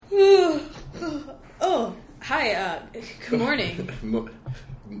Hi, good morning.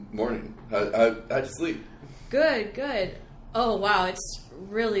 Morning. How'd you sleep? Good. Oh, wow, it's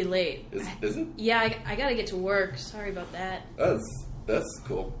really late. Is it? Yeah, I gotta get to work. Sorry about that. That's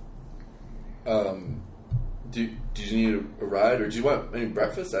cool. Do you need a ride, or do you want any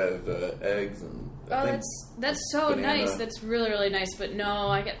breakfast? I have eggs and... That's so banana. nice. That's really nice. But no,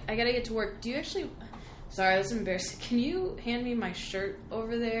 I gotta get to work. Do you actually... Sorry, that's embarrassing. Can you hand me my shirt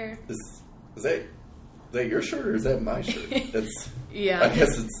over there? Is that your shirt, or is that my shirt? That's... Yeah. I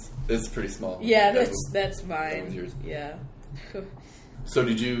guess it's pretty small. Yeah, that's mine. That was yours. Yeah. So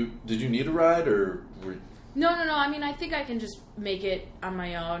did you need a ride, or were... No. I mean, I think I can just make it on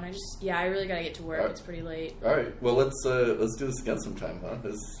my own. I really gotta get to work. Right. It's pretty late. All right. Well, let's do this again sometime, huh?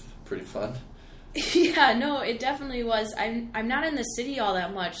 This is pretty fun. Yeah, no, it definitely was. I'm not in the city all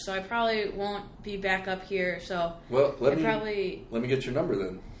that much, so I probably won't be back up here. So Well, let me get your number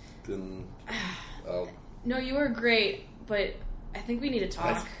then. Then I'll... No, you were great, but I think we need to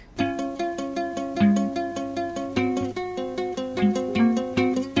talk.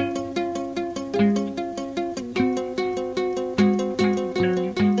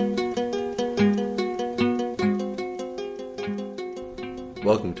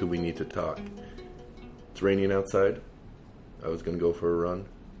 Welcome to We Need to Talk. It's raining outside. I was going to go for a run.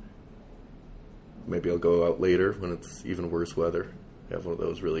 Maybe I'll go out later when it's even worse weather. Have one of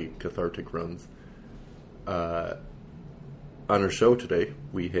those really cathartic runs. On our show today,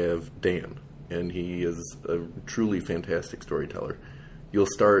 we have Dan, and he is a truly fantastic storyteller. You'll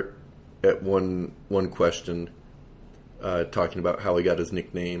start at one question, talking about how he got his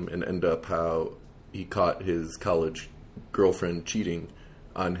nickname, and end up how he caught his college girlfriend cheating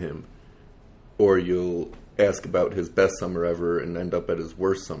on him. Or you'll ask about his best summer ever and end up at his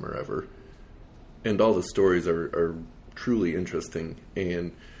worst summer ever. And all the stories are truly interesting.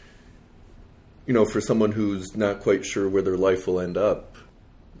 And, you know, for someone who's not quite sure where their life will end up,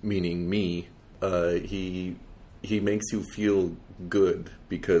 meaning me, he makes you feel good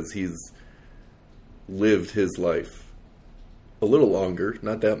because he's lived his life a little longer,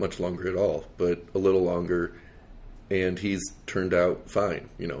 not that much longer at all, but a little longer, and he's turned out fine.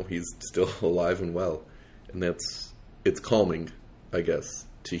 You know, he's still alive and well. And it's calming, I guess,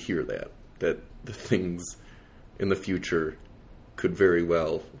 to hear that the things in the future could very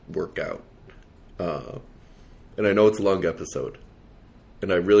well work out. And I know it's a long episode,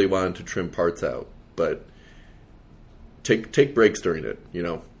 and I really wanted to trim parts out, but take breaks during it, you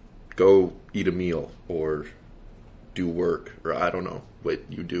know. Go eat a meal or do work, or I don't know what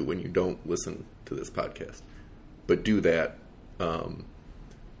you do when you don't listen to this podcast. But do that.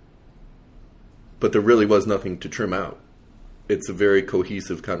 But there really was nothing to trim out. It's a very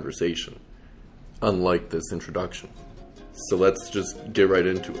cohesive conversation, unlike this introduction. So let's just get right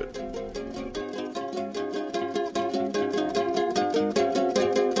into it.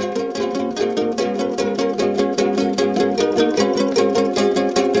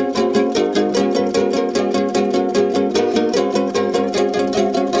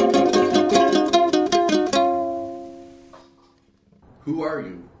 Who are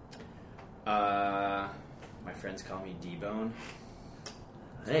you? My friends call me D-Bone.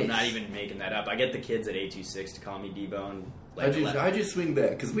 Nice. I'm not even making that up. I get the kids at 826 to call me D-Bone. How'd you swing that?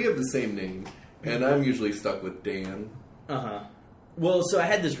 Because we have the same name, and I'm usually stuck with Dan. Uh-huh. Well, so I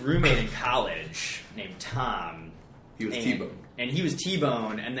had this roommate in college named Tom. He was T-Bone. And he was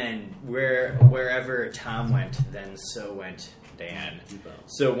T-Bone, and then wherever Tom went, then so went Dan. T-Bone.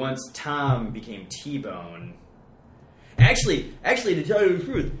 So once Tom became T-Bone... Actually, to tell you the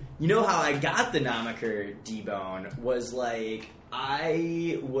truth, you know how I got the moniker D-Bone was like,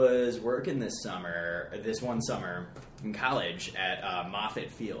 I was working this one summer in college at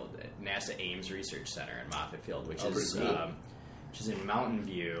Moffett Field, at NASA Ames Research Center in Moffett Field, which is in Mountain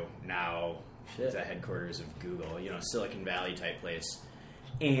View now. It's the headquarters of Google, you know, Silicon Valley type place.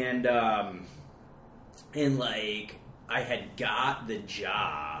 And like, I had got the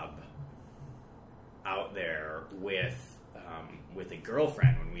job out there with a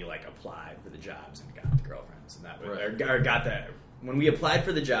girlfriend when we like applied for the jobs and got the girlfriends, and that was, or got that when we applied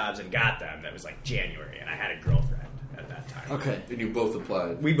for the jobs and got them. That was like January, and I had a girlfriend at that time. Okay, and you both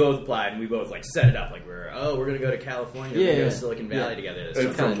applied. We both applied, and we both like set it up like we're gonna go to California, we're gonna go to Silicon Valley together.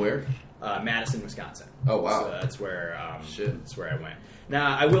 And from where? Madison, Wisconsin. Oh wow, so that's where that's where I went.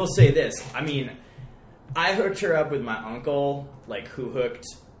 Now I will say this. I mean, I hooked her up with my uncle, like who hooked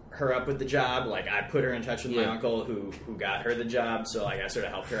her up with the job. Like I put her in touch with my uncle who got her the job, so like I sort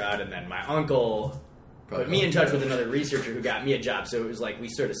of helped her out, and then my uncle put me in touch with another researcher who got me a job. So it was like we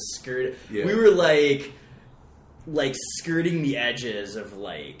sort of skirted. We were like skirting the edges of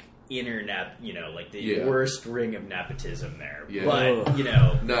like like the Yeah. worst ring of nepotism there. Yeah. But,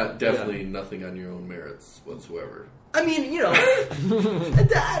 Definitely nothing on your own merits whatsoever. I mean, No.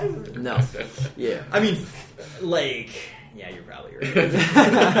 Yeah. I mean, like, yeah, you're probably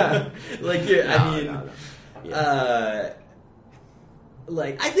right. Like, No. Yeah.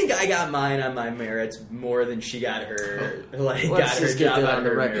 Like, I think I got mine on my merits more than she got her, Let's got her just get job that on on the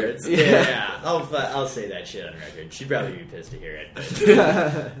her record. merits. Yeah. Yeah. I'll say that shit on record. She'd probably be pissed to hear it,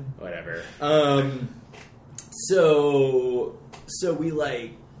 but whatever. So we,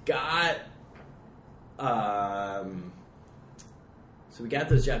 like, got, so we got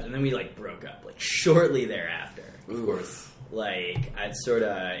those jobs, and then we, like, broke up, like, shortly thereafter. Of course. Like,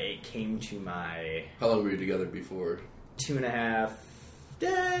 it came to my How long were you together before? 2.5,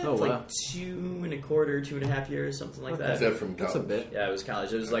 Oh, like wow. 2.25, 2.5 years, something like Is that. that from college? That's a bit. Yeah, it was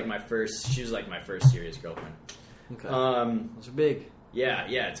college. It was like she was like my first serious girlfriend. Okay. Those are big.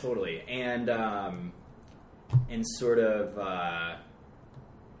 Yeah, totally. And sort of,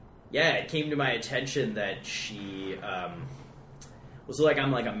 it came to my attention that she, so like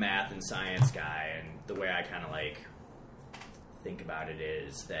I'm like a math and science guy, and the way I kind of like think about it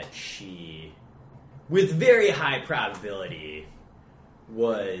is that she, with very high probability,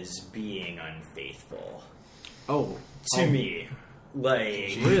 was being unfaithful to me.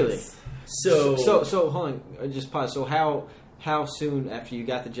 Like, Really? So hold on. Just pause. So how soon after you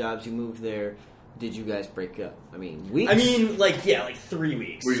got the jobs, you moved there, did you guys break up? I mean, weeks? I mean, like 3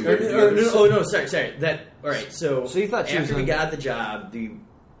 weeks. Were you living together? Sorry. All right. So you thought she after was we on- got the job, we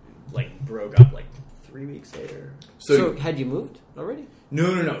like broke up like 3 weeks later. So had you moved already?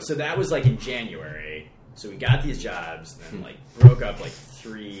 No. So that was like in January. So we got these jobs, then like broke up like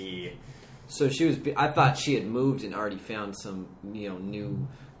 3. So she was. I thought she had moved and already found some new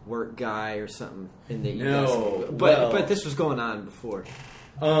work guy or something. And that you No, guys, well- but this was going on before.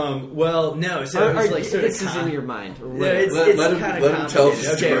 Well, no. So it was like sort this of is in your mind. Or Yeah, it's Let him- kind of let him tell the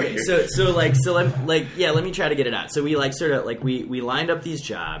complicated. story. Okay. So let me try to get it out. So we like sort of like we lined up these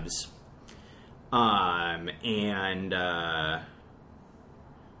jobs,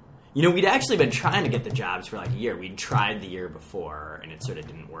 we'd actually been trying to get the jobs for like a year. We'd tried the year before, and it sort of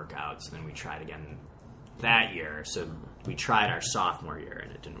didn't work out. So then we tried again that year. So we tried our sophomore year,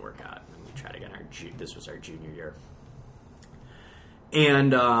 and it didn't work out. And then we tried again this was our junior year.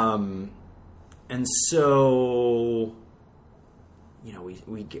 And so,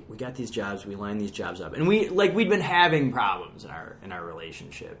 we got these jobs, we lined these jobs up, and we'd been having problems in our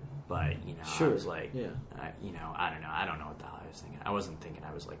relationship, but Sure. I was like, Yeah. I don't know what the hell I was thinking. I wasn't thinking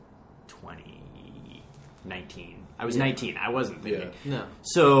I was like 19. I was 19. I wasn't thinking. Yeah. No.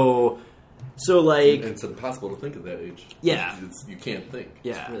 So like, It's impossible to think at that age. Yeah. You can't think.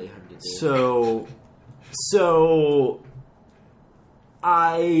 yeah. It's really hard to do. So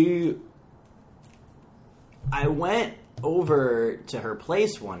I went over to her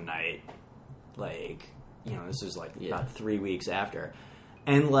place one night, like, this was like about 3 weeks after,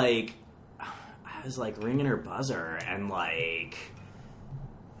 and like I was like ringing her buzzer, and like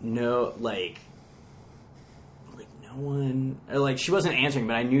no one, like she wasn't answering,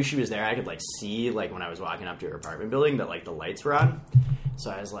 but I knew she was there. I could like see like when I was walking up to her apartment building that like the lights were on, so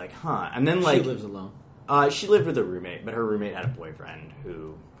I was like, and then like she lives alone. she lived with a roommate, but her roommate had a boyfriend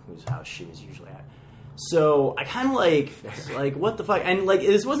whose house she was usually at. So I kind of like what the fuck, and like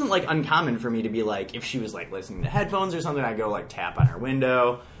this wasn't like uncommon for me to be like, if she was like listening to headphones or something, I'd go like tap on her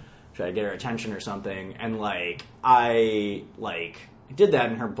window, try to get her attention or something, and like I like did that,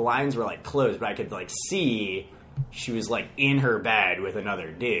 and her blinds were like closed, but I could like see she was like in her bed with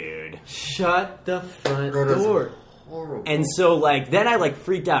another dude. Shut the front door. Horrible. And so, like, then I, like,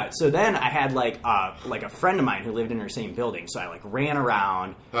 freaked out. So then I had, like a friend of mine who lived in her same building. So I, like, ran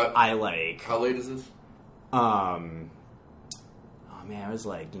around. How late is this? Oh, man, it was,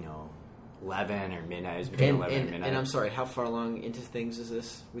 like, 11 or midnight. It was between 11 and midnight. And I'm sorry, how far along into things is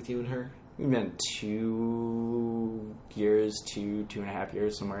this with you and her? We've been 2 years, 2.5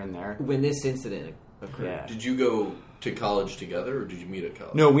 years, somewhere in there. When this incident occurred. Yeah. Did you go to college together, or did you meet at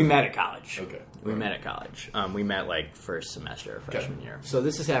college? No, we met at college. Okay. We met at college. We met, like, first semester of freshman year. So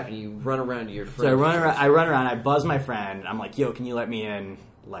this is happening. You run around to your friend. So I run around, I buzz my friend. I'm like, yo, can you let me in?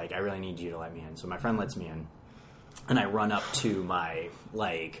 Like, I really need you to let me in. So my friend lets me in. And I run up to my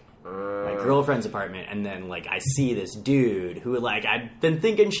girlfriend's apartment, and then, like, I see this dude who, like, I'd been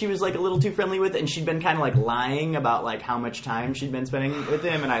thinking she was, like, a little too friendly with, and she'd been kind of, like, lying about, like, how much time she'd been spending with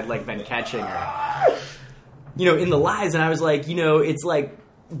him, and I'd, like, been catching her, in the lies, and I was like, it's, like,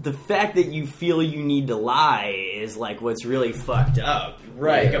 the fact that you feel you need to lie is, like, what's really fucked up,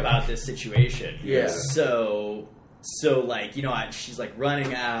 Right. about this situation. Yeah. So So, like, you know, she's, like,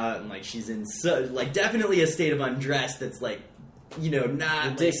 running out, and, like, she's in, like, definitely a state of undress that's, like, you know,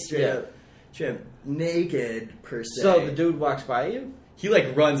 not, like, straight up naked, per se. So the dude walks by you? He,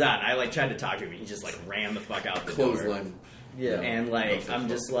 like, runs out, and I, like, tried to talk to him, and he just, like, ran the fuck out the door. Clothesline. Yeah. And, like, No, I'm for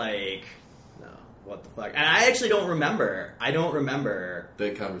just, like, No. what the fuck? And I actually don't remember. I don't remember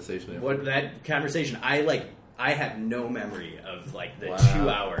Big conversation. what that conversation. I have no memory of, like, the Wow. 2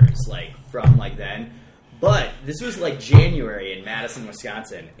 hours, like, from, like, then. But this was, like, January in Madison,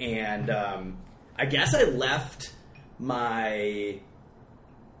 Wisconsin. And I guess I left my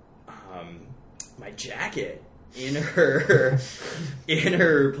my jacket in her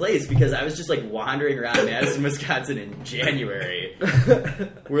place because I was just, like, wandering around Madison, Wisconsin in January.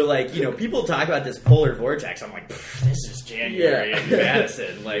 Where, like, you know, people talk about this polar vortex. I'm like, this is January in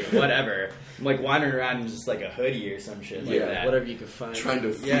Madison. Like, whatever. I'm, like, wandering around in just, like, a hoodie or some shit like that. Whatever you could find. Trying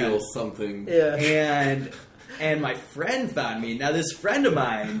to feel something. Yeah. And my friend found me. Now, this friend of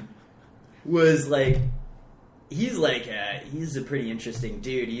mine was, like, he's a pretty interesting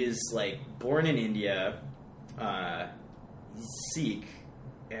dude. He is, like, born in India. He's Sikh,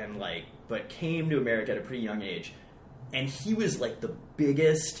 and, like, but came to America at a pretty young age. And he was, like, the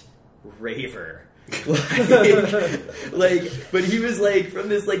biggest raver. But he was, like, from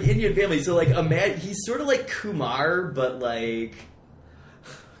this, like, Indian family. So, like, he's sort of like Kumar, but, like,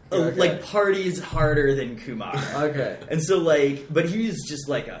 Okay. like, parties harder than Kumar. Okay. And so, like, but he's just,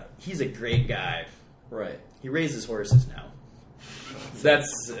 like, he's a great guy. Right. He raises horses now.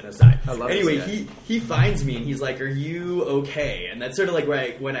 That's an aside. I love anyway, this guy. he finds me and he's like, "Are you okay?" And that's sort of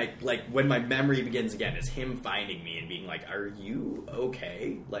like when my memory begins again, is him finding me and being like, "Are you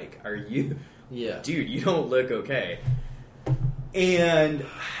okay? Like, are you, Yeah. dude? You don't look okay." And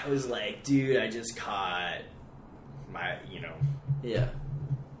I was like, "Dude, I just caught my, you know, Yeah.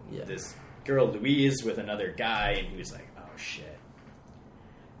 Yeah. this girl Louise with another guy," and he was like, "Oh shit."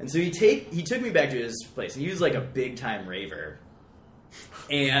 And so he took me back to his place, and he was like a big time raver.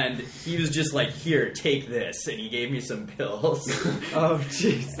 And he was just like, "Here, take this," and he gave me some pills. Oh,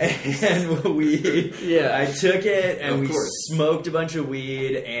 jeez. And I took it, and Of we course. smoked a bunch of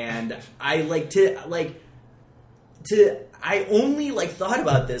weed, and I I only, like, thought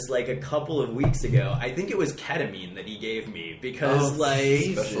about this, like, a couple of weeks ago. I think it was ketamine that he gave me, because, like...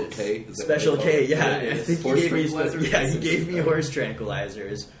 Special K? Is that Special what they K, call yeah. it? I think he Horse gave me... tranquilizers? Yeah, he gave me horse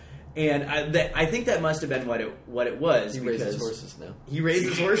tranquilizers. And I think that must have been what it was. He because raises horses now. He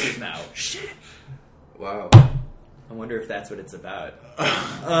raises horses now. Shit. Wow. I wonder if that's what it's about.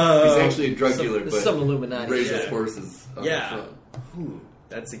 He's actually a drug dealer, Some, but some Illuminati. raises Yeah. horses on the Yeah. front. Ooh,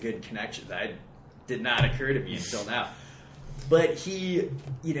 that's a good connection. That did not occur to me until now. But he,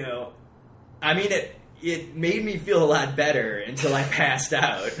 you know, I mean, it made me feel a lot better until I passed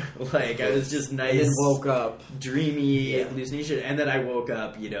out. Like, I was just nice, And then woke up. dreamy hallucination. And then I woke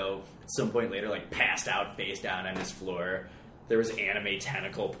up, you know, at some point later, like, passed out face down on this floor. There was anime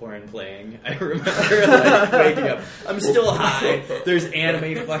tentacle porn playing. I remember, like, waking up. I'm still high. There's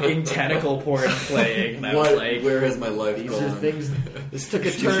anime fucking tentacle porn playing. And I was like... Where has my life These gone? are things. This took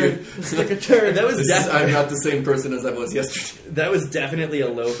a Did turn. you- This took a turn. That was I'm definitely... not the same person as I was yesterday. That was definitely a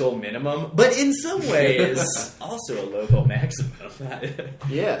local minimum, but in some ways also a local maximum.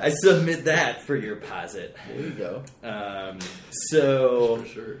 Yeah. I submit that for your posit. There you go. So For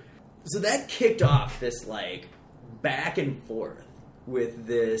sure. that kicked off this, like, back and forth with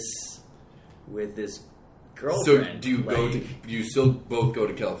this So girlfriend. do you go Like, to? You still both go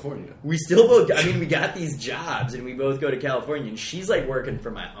to California? we still both. I mean, we got these jobs, and we both go to California. And she's, like, working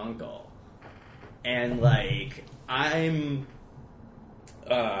for my uncle, and, like, I'm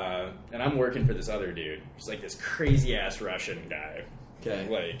working for this other dude. He's, like, this crazy ass Russian guy. Okay.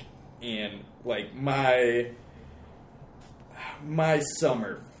 Like, and, like, my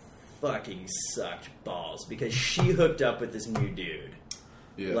summer fucking sucked balls because she hooked up with this new dude.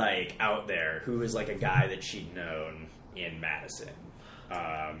 Yeah. Like, out there, who was, like, a guy that she'd known in Madison.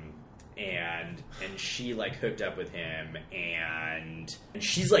 And she, like, hooked up with him, and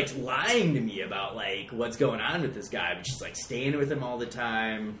she's, like, lying to me about, like, what's going on with this guy, but she's, like, staying with him all the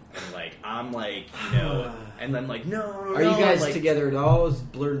time, and, like, I'm, like, you know, and then, like, no, Are you guys like, together at all? Is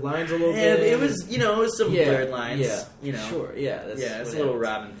blurred lines a little and bit? it was, you know, it was some Yeah, blurred lines, Yeah. you know. Sure. Yeah. That's Yeah, it's what a little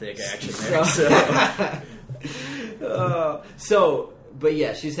happens. Robin Thicke action there, so... But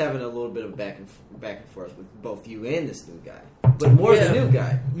yeah, she's having a little bit of back and forth with both you and this new guy, but more the new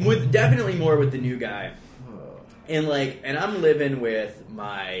guy. Definitely more with the new guy. Oh, And, like, and I'm living with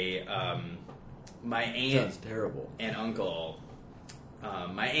my my aunt sounds terrible. and uncle.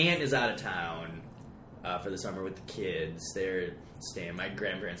 My aunt is out of town. for the summer with the kids. They're staying. My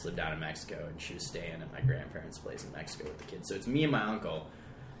grandparents lived down in Mexico, and she was staying at my grandparents' place in Mexico with the kids. So it's me and my uncle,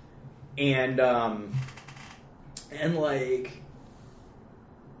 and like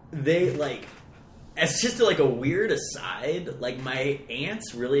they like. As just like a weird aside, like my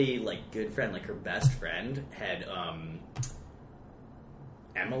aunt's really like good friend, like her best friend, had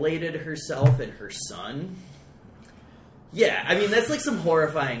immolated herself and her son. Yeah, I mean that's like some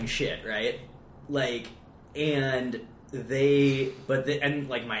horrifying shit, right? Like, and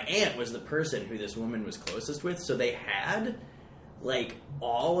like my aunt was the person who this woman was closest with, so they had like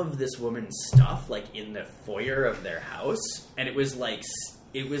all of this woman's stuff like in the foyer of their house, and it was like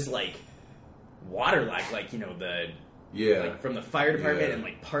waterlogged, like, you know, like from the fire department, and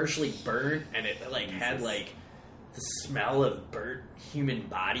like partially burnt, and it like had like the smell of burnt human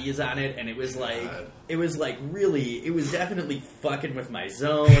bodies on it, and it was definitely fucking with my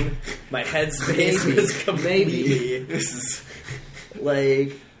zone. My headspace was completely this is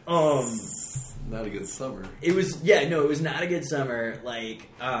like not a good summer. It was not a good summer, like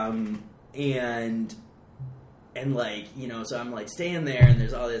and like, you know, so I'm like staying there, and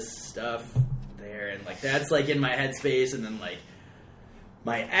there's all this stuff there, and like that's like in my headspace, and then like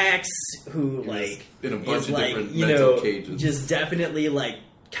my ex, who like in a bunch of like, different you mental know, cages, just definitely like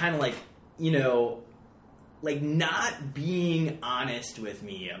kind of like, you know, like not being honest with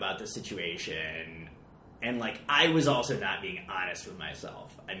me about the situation, and like I was also not being honest with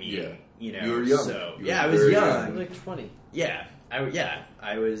myself. I mean, you know, you were young. So I was young. You were like 20. Yeah, I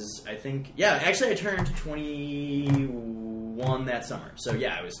was. I think. Yeah, actually, I turned 21 that summer. So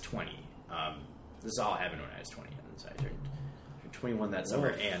yeah, I was 20. This all happened when I was 20, and so I turned 21 that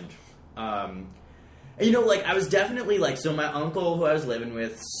summer. And you know, like I was definitely like, so my uncle who I was living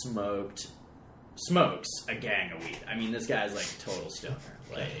with smokes a gang of weed. I mean, this guy's like total stoner.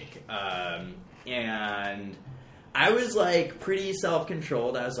 Like, and I was like pretty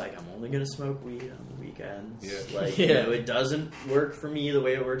self-controlled. I was like, I'm only gonna smoke weed on the weekends. Yeah. Like, you know, it doesn't work for me the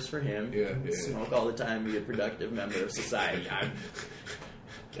way it works for him. Yeah. Smoke all the time, be a productive member of society.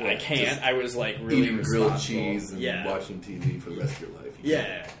 I can't. I was like really eating grilled cheese and yeah. watching TV for the rest of your life.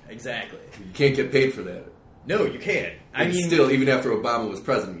 Yeah, exactly. You can't get paid for that. No, you can't. I mean, still, even after Obama was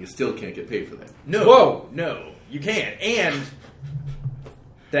president, you still can't get paid for that. No, you can't. And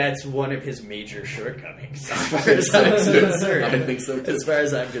that's one of his major shortcomings, as far as I'm concerned. I think so too. As far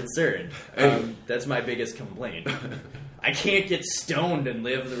as I'm concerned, that's my biggest complaint. I can't get stoned and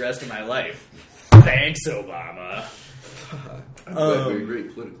live the rest of my life. Thanks, Obama. I'm glad we agree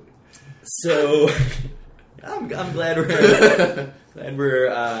politically. So, I'm glad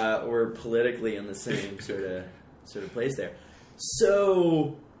we're politically in the same sort of place there.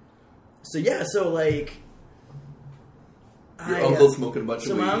 So yeah, so like your uncle's smoking a bunch of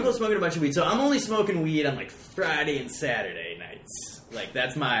weed. So my uncle's smoking a bunch of weed. So I'm only smoking weed on like Friday and Saturday nights. Like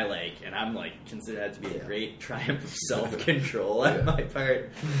that's my like, and I'm like consider that to be a great triumph of self-control on my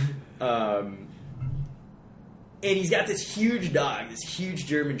part. And he's got this huge dog, this huge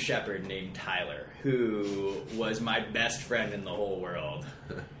German Shepherd named Tyler, who was my best friend in the whole world.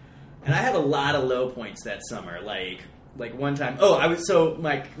 And I had a lot of low points that summer. Like one time,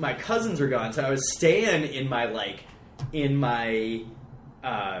 my cousins were gone, so I was staying in my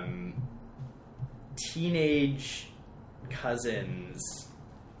teenage cousin's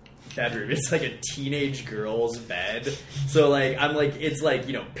bedroom. It's like a teenage girl's bed. So like I'm like, it's like,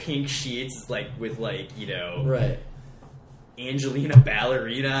 you know, pink sheets, like with like, you know, right, Angelina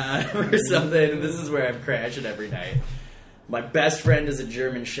Ballerina or something. And this is where I'm crashing every night. My best friend is a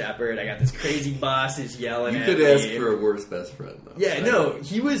German Shepherd. I got this crazy boss who's yelling at me. You could ask for a worse best friend, though. Yeah, no,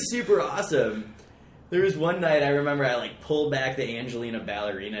 he was super awesome. There was one night I remember I like pulled back the Angelina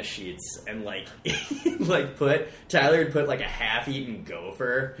Ballerina sheets and like Tyler had put like a half-eaten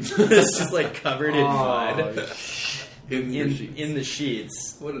gopher that's just like covered in mud in the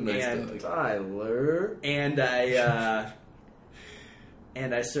sheets. What a nice dog. Tyler. And I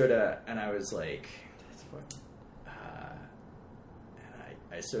was like,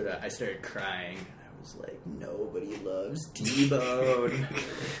 I started crying. I was like, nobody loves T-Bone.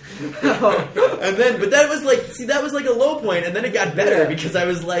 But that was like, see, that was like a low point, and then it got better because I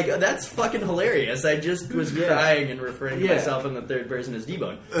was like, oh, that's fucking hilarious. I just was crying and referring to myself in the third person as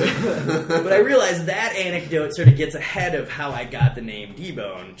D-Bone. But I realized that anecdote sort of gets ahead of how I got the name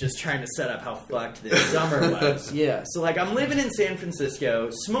D-Bone, just trying to set up how fucked this summer was. Yeah. So like, I'm living in San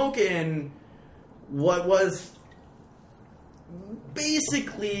Francisco, smoking what was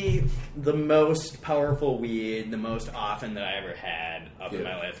basically the most powerful weed, the most often that I ever had up in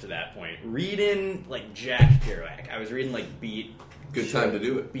my life to that point. Reading like Jack Kerouac. I was reading like Beat. Good time to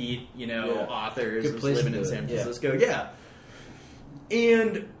do it. Beat, authors. Good I was place living to in do San it, Francisco. Yeah.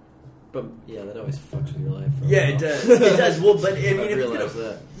 And But yeah, that always fucks with your life. it does. It does. Well, but I mean, I if realize it's gonna,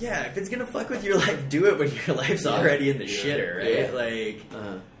 that. yeah, if it's gonna fuck with your life, do it when your life's already in the shitter, right? Yeah. Like,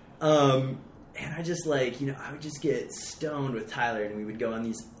 and I just I would just get stoned with Tyler, and we would go on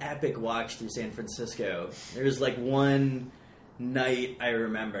these epic walks through San Francisco. There was like one night I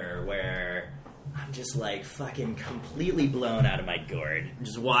remember where I'm just like fucking completely blown out of my gourd,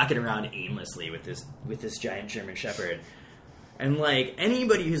 just walking around aimlessly with this giant German Shepherd. And like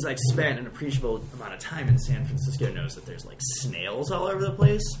anybody who's like spent an appreciable amount of time in San Francisco knows that there's like snails all over the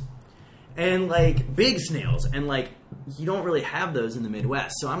place. And like big snails, and like you don't really have those in the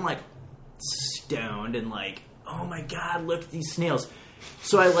Midwest. So I'm like stoned and like, oh my god, look at these snails.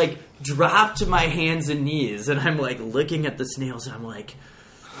 So I like drop to my hands and knees, and I'm like looking at the snails, and I'm like,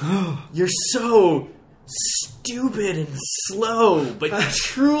 oh, you're so stupid and slow, but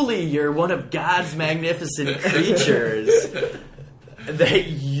truly you're one of God's magnificent creatures. That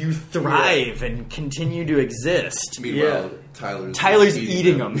you thrive and continue to exist. Meanwhile, Tyler's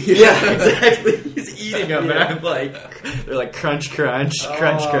eating them. Yeah, exactly. He's eating them, and I'm like, they're like crunch, crunch,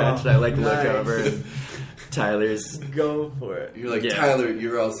 crunch, crunch. And I like look over, and Tyler's Go for it. You're like, Tyler,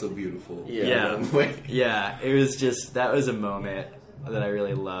 you're also beautiful. Yeah. It was just, that was a moment that I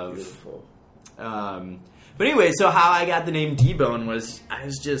really love. Beautiful. But anyway, so how I got the name D-Bone was I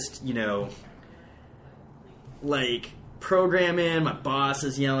was just, like programming, my boss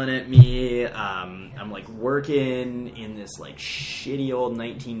is yelling at me, I'm like working in this like shitty old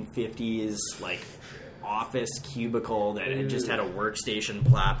 1950s like office cubicle that had just had a workstation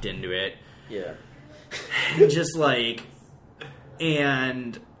plopped into it. Yeah. Just like,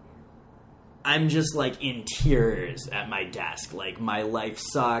 and I'm just like in tears at my desk. Like, my life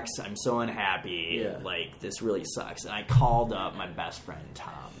sucks. I'm so unhappy. Yeah. Like, this really sucks. And I called up my best friend,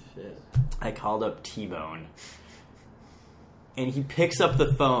 Tom. Shit. I called up T-Bone. And he picks up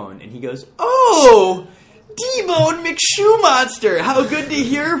the phone and he goes, "Oh, D-Bone McShoemonster, how good to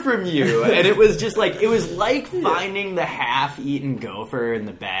hear from you." And it was just like, it was like finding the half-eaten gopher in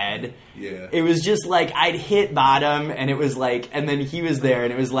the bed. Yeah. It was just like, I'd hit bottom, and it was like, and then he was there,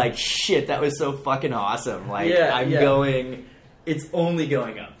 and it was like, shit, that was so fucking awesome. Like, going, it's only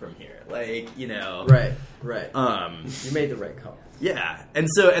going up from here. Like, Right. You made the right call. Yeah, and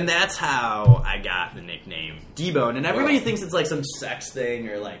that's how I got the nickname D-Bone, and everybody thinks it's like some sex thing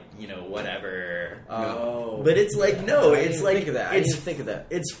or like whatever. Oh, but it's like no, it's like think of that. I didn't think of that.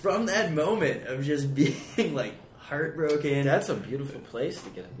 It's from that moment of just being like heartbroken. That's a beautiful place to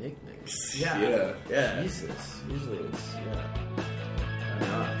get a nickname. Yeah. Jesus, usually it's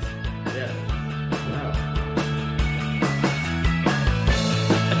not. Yeah. Wow.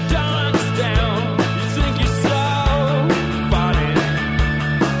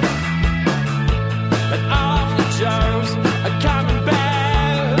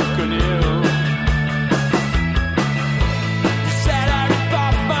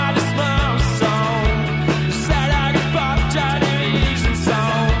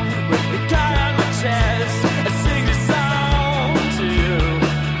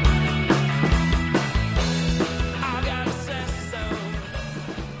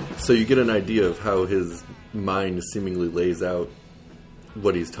 So you get an idea of how his mind seemingly lays out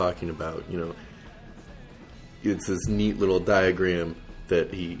what he's talking about. It's this neat little diagram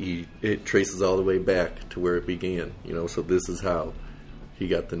that it traces all the way back to where it began. So this is how he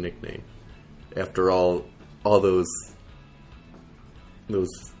got the nickname. After all those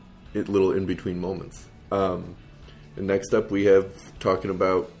little in between moments. And next up, we have talking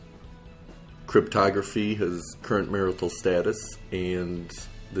about cryptography, his current marital status, and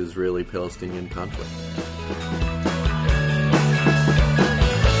the Israeli-Palestinian conflict.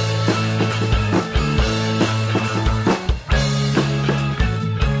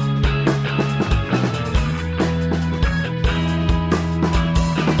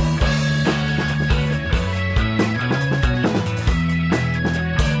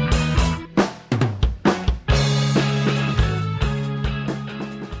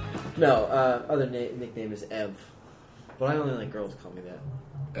 No, other nickname is Ev. But I only like girls call me that.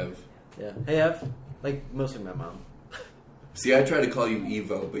 Ev. Yeah. Hey, Ev. Like, mostly my mom. See, I try to call you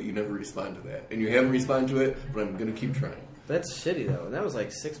Evo, but you never respond to that. And you haven't responded to it, but I'm going to keep trying. That's shitty, though. And that was like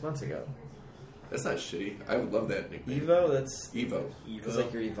 6 months ago. That's not shitty. I would love that nickname. Evo? That's... Evo. It's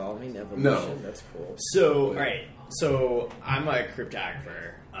like you're evolving, evolution. No. That's cool. So, alright. So, I'm a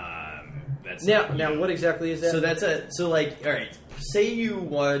cryptographer. That's Now, what exactly is that? So like, all right. Say you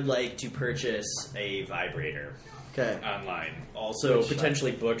would like to purchase a vibrator Okay. online. Also, Which,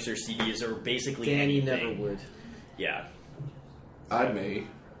 potentially books or CDs or basically Danny anything. never would. Yeah. I may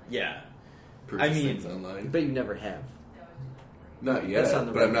Yeah. purchase mean- things online. But you never have. Not yet, That's on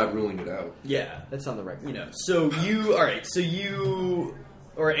the but I'm record. not ruling it out. Yeah. That's on the record. You know, so you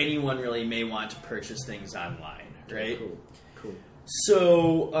or anyone really may want to purchase things online, right? Cool.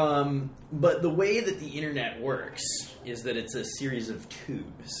 So, but the way that the internet works is that it's a series of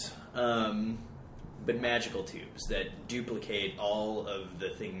tubes, but magical tubes that duplicate all of the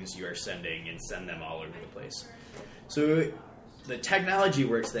things you are sending and send them all over the place. So the technology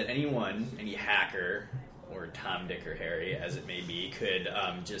works that any hacker, or Tom, Dick, or Harry, as it may be, could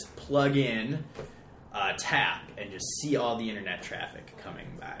just plug in a tap and just see all the internet traffic coming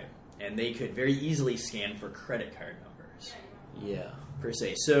by. And they could very easily scan for credit card numbers, Yeah. per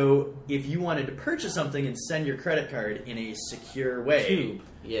se. So if you wanted to purchase something and send your credit card in a secure way, Tube.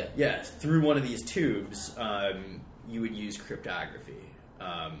 Yeah. yeah, through one of these tubes, you would use cryptography.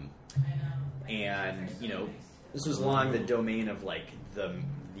 And, you know, this was along the domain of, like, the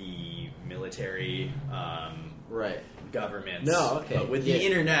military, Right. governments. No, okay. But with Yeah. the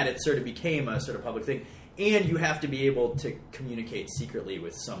internet, it sort of became a sort of public thing. And you have to be able to communicate secretly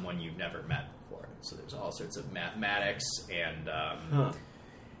with someone you've never met before. So there's all sorts of mathematics and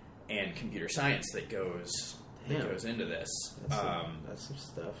and computer science that goes into this. That's some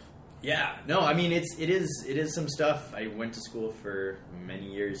stuff. Yeah, no, I mean it is some stuff. I went to school for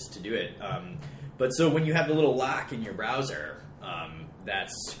many years to do it. But so when you have the little lock in your browser,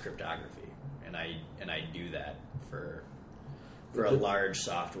 that's cryptography, and I do that for a large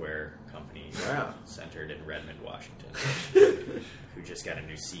software company centered in Redmond, Washington, who just got a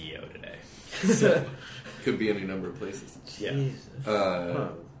new CEO today. So, Could be any number of places. yeah, Jesus.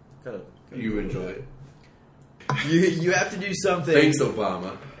 Gotta You enjoy it. you have to do something. Thanks,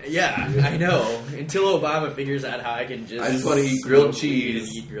 Obama. Yeah, I know. Until Obama figures out how I can just I just want to eat grilled smoke weed cheese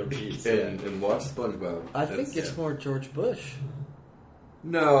and eat grilled cheese. and watch SpongeBob. I think it's more George Bush.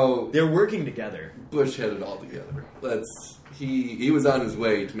 No, They're working together. Bush had it all together. He was on his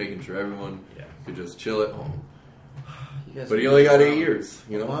way to making sure everyone Yeah. could just chill at home. You guys But he are- only got 8 years,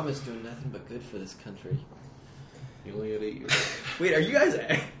 you know? Obama's doing nothing but good for this country. He only had 8 years. Wait, are you guys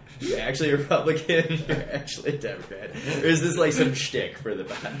actually a Republican? You're actually a Democrat? Or is this like some shtick for the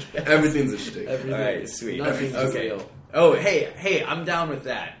podcast? Everything's a shtick. Everything. All right, sweet. Nothing's Okay. real. Oh, hey, I'm down with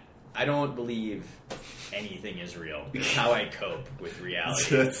that. I don't believe anything is real. It's how I cope with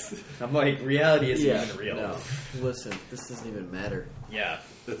reality. That's I'm like, reality isn't even real. No. Listen, this doesn't even matter. Yeah.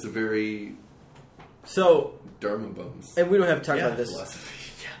 a very So, Dharma bums and we don't have to talk Yeah. about this.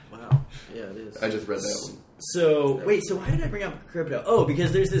 philosophy. Wow. Yeah, it is. I just read that one. So, wait, so why did I bring up crypto? Oh,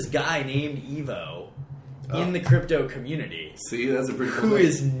 because there's this guy named Evo in the crypto community See, that's a pretty cool who name.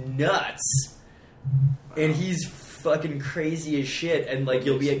 is nuts. And he's fucking crazy as shit. And, like,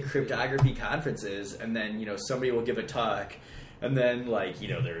 you'll be at cryptography conferences, and then, you know, somebody will give a talk, and then, like, you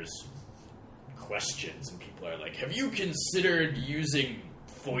know, there's questions, and people are like, have you considered using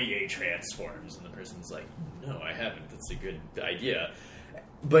Fourier transforms? And the person's like, no, I haven't. That's a good idea.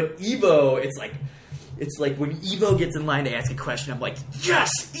 But Evo, it's like when Evo gets in line to ask a question, I'm like, yes,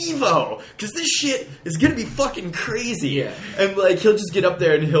 Evo! Because this shit is going to be fucking crazy. Yeah. And, like, he'll just get up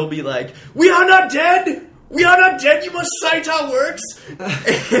there and he'll be like, we are not dead! We are not dead! You must cite our works!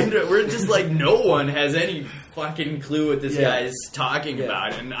 And we're just like, no one has any fucking clue what this guy's talking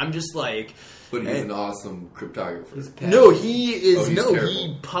about. And I'm just like... But he's an awesome cryptographer. No, he is. Oh, he's he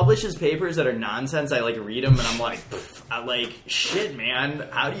terrible. publishes papers that are nonsense. I like read them, and I'm like, shit, man.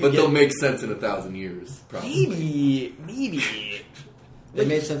 How do you? But get... they'll make sense in 1,000 years, probably. Maybe. It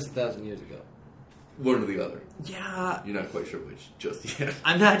made sense 1,000 years ago. One or the other. Yeah, You're not quite sure which just yet.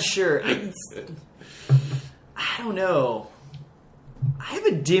 I'm not sure. I don't know. I have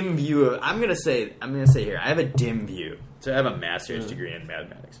a dim view of. I'm gonna say here. I have a dim view. So I have a master's degree in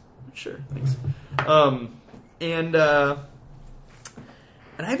mathematics. Sure, thanks. And I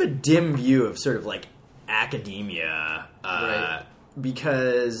have a dim view of sort of like academia, Right.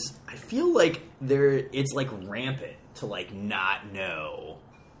 because I feel like it's like rampant to like not know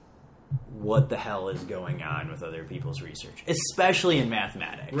what the hell is going on with other people's research, especially in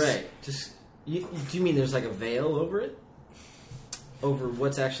mathematics. Right. Just do you mean there's like a veil over it? Over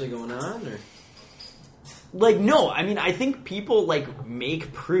what's actually going on, or Like, no, I mean, I think people, like,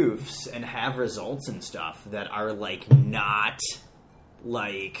 make proofs and have results and stuff that are, like, not,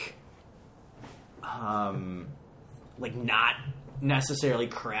 like, not necessarily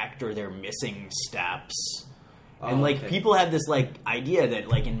correct, or they're missing steps. And Oh, like okay. people have this like idea that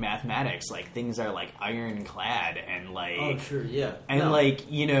like in mathematics, like things are like ironclad and like Oh, sure, yeah. and No.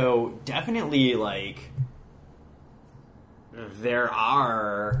 like, you know, definitely like there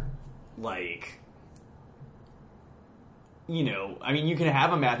are like, you know, I mean, you can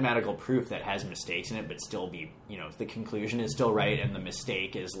have a mathematical proof that has mistakes in it, but still be, you know, if the conclusion is still right and the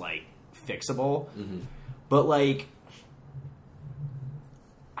mistake is like fixable. But like,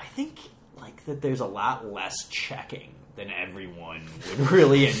 I think like that there's a lot less checking than everyone would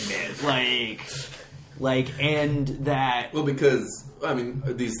really admit. And that Well, because I mean,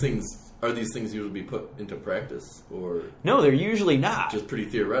 are these things usually be put into practice or no, they're usually not. just pretty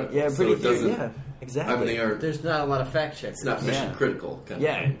theoretical? Yeah, So pretty it doesn't. yeah, exactly. I mean, they aren't. There's not a lot of fact checkers. It's not mission Yeah. critical. Kind of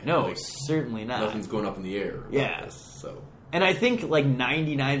Yeah, thing. no, Like, certainly not. nothing's going up in the air. About Yeah. This, so And I think like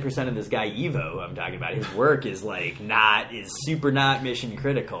 99% of this guy Evo, who I'm talking about, his work is like super not mission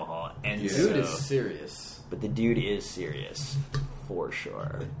critical, and Yeah. so, Dude is serious. but the dude is serious for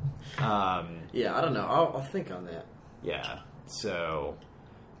sure. Yeah, I don't know. I'll think on that. Yeah. So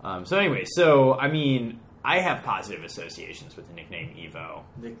anyway, so I mean, I have positive associations with the nickname Evo.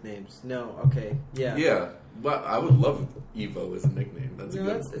 Nicknames. No, okay. Yeah. yeah, but I would love Evo as a nickname. That's You a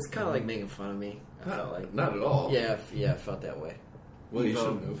know, good. it's kind of like making fun of me. I felt like. Not at all. Yeah, I felt that way. Well, you Evo.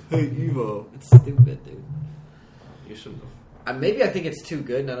 shouldn't have. Hey, Evo. It's stupid, dude. You shouldn't have. Maybe I think it's too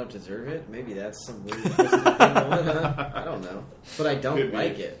good and I don't deserve it. Maybe that's some weird twisted thing going on. I don't know. But I don't Could be.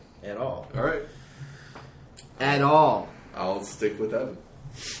 like it at all. All right, At all. I'll stick with Evan.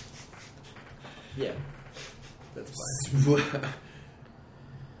 Yeah. That's fine.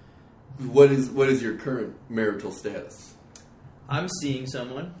 What is your current marital status? I'm seeing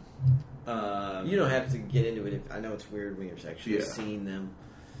someone. You don't have to get into it. I know it's weird when you're actually Yeah. seeing them.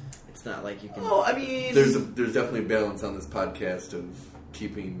 It's not like you can. Oh, I mean, There's definitely a balance on this podcast of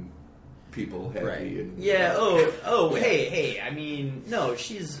keeping people happy Right. and yeah. Oh. Hey. I mean, no.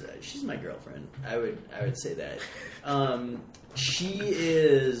 She's my girlfriend. I would say that.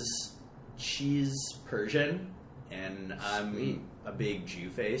 She's Persian, and I'm Sweet. a big Jew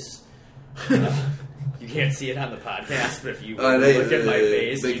face. You can't see it on the podcast, but if you They- look at my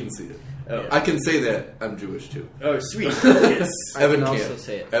face, they you- can see it. Oh. I can say that I'm Jewish too. Oh, sweet. Yes. I Evan can can't. also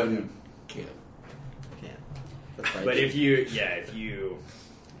say it. Evan can't. Can't. That's why I But did. if you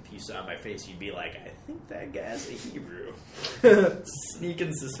saw my face, you'd be like, I think that guy's a Hebrew.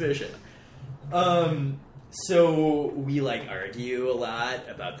 Sneaking suspicion. So we like argue a lot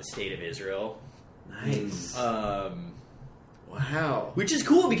about the state of Israel. Nice. Wow. Which is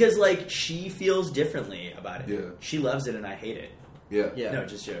cool because like she feels differently about it. Yeah. She loves it and I hate it. Yeah. Yeah. No,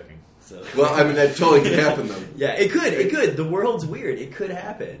 just joking. So Well, I mean that totally could happen though. yeah, it could. The world's weird. It could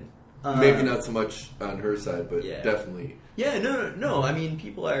happen. Maybe not so much on her side, but yeah. definitely. Yeah, no. I mean,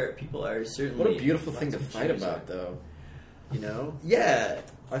 people are certainly. What a beautiful thing to lots of fight Jews about, are- though. You know? Yeah,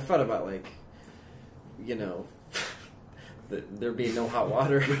 I thought about, like, you know, there being no hot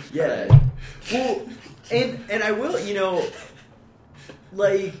water. yeah. Well, and I will, you know,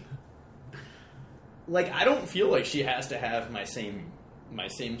 like I don't feel like she has to have my same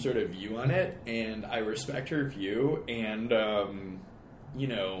sort of view on it, and I respect her view, and you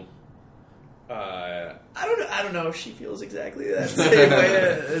know. I don't know if she feels exactly that same way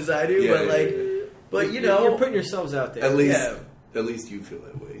as I do, Yeah, but yeah, like, yeah. but you know, You're putting yourselves out there. At least, Yeah. at least you feel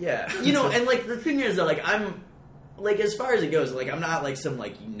that way. yeah, you know, and like the thing is that like I'm like as far as it goes, like I'm not like some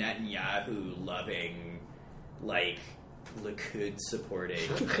like Netanyahu loving, like Likud supporting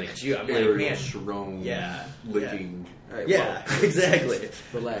like Jew. I'm like Ariel man, Sharon Yeah, licking. All right, yeah, exactly. well,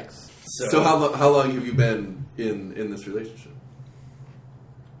 relax. So how long have you been in this relationship?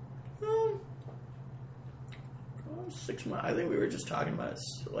 6 months. I think we were just talking about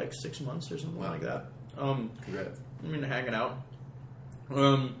like 6 months or something Wow. like that. Congrats. I mean, hanging out.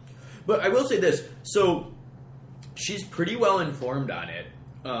 But I will say this. So, she's pretty well informed on it.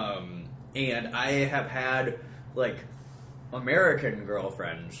 And I have had, like, American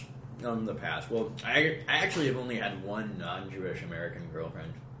girlfriends in the past. Well, I actually have only had one non-Jewish American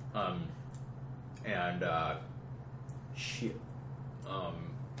girlfriend. And, she...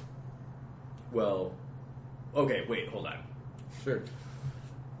 well... Okay, wait, hold on. Sure.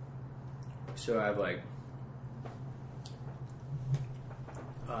 So I have, like...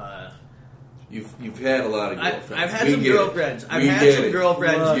 You've had a lot of girlfriends. I've had We some get it. girlfriends. I've We had get some it.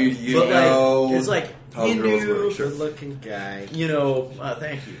 girlfriends. You but know like, it's like how girls Hindu. work. Good looking guy. You know,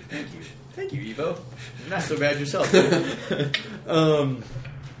 thank you, Evo. You're not so bad yourself.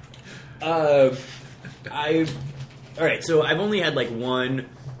 All right. So I've only had like one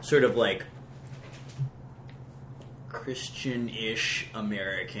sort of like Christian-ish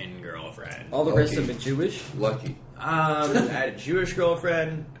American girlfriend. All the rest Okay. of it Jewish? Lucky. I had a Jewish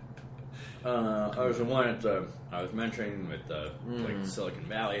girlfriend. I was the one I was mentioning with the like Silicon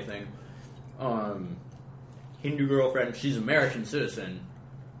Valley thing. Hindu girlfriend. She's American citizen.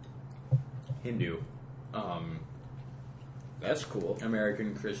 Hindu. That's cool.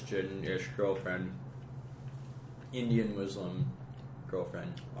 American Christian-ish girlfriend. Indian Muslim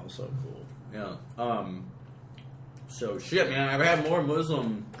girlfriend. Also cool. Yeah. So shit, man. I've had more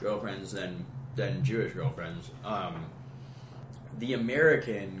Muslim girlfriends than Jewish girlfriends. The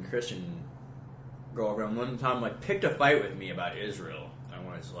American Christian girlfriend one time like picked a fight with me about Israel. I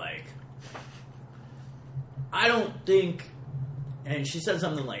was like, I don't think. And she said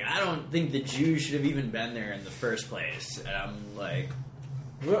something like, I don't think the Jews should have even been there in the first place. And I'm like,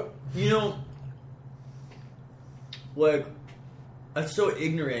 you know, like, that's so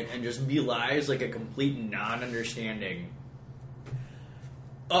ignorant and just belies like a complete non-understanding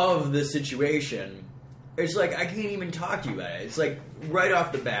of the situation. It's like, I can't even talk to you about it. It's like, right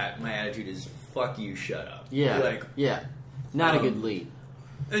off the bat, my attitude is, fuck you, shut up. Yeah. Like, yeah. Not a good lead.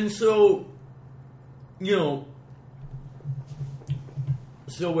 and so, you know,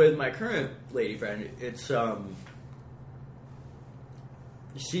 so with my current lady friend, it's,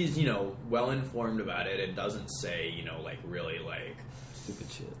 she's, you know, well informed about it and doesn't say, you know, like, really, like,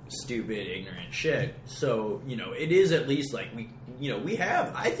 Stupid shit. stupid, ignorant shit. So, you know, it is at least, like,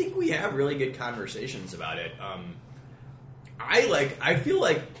 I think we have really good conversations about it. I feel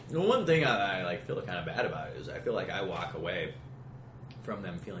like, the one thing I like, feel kind of bad about it is I feel like I walk away from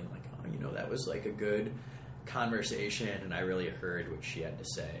them feeling like, oh, you know, that was, like, a good conversation and I really heard what she had to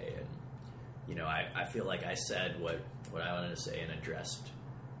say, and you know, I feel like I said what I wanted to say and addressed,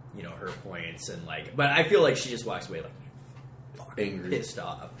 you know, her points, and like, but I feel like she just walks away like fucking Angry. pissed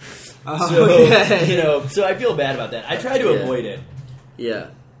off. Oh, So okay. you know, so I feel bad about that. I try to Yeah. avoid it. Yeah.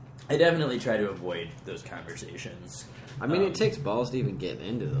 I definitely try to avoid those conversations. I mean, it takes balls to even get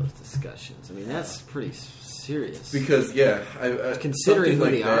into those discussions. I mean, that's pretty serious. Because Considering something who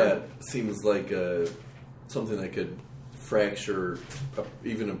like they are. that seems like something that could fracture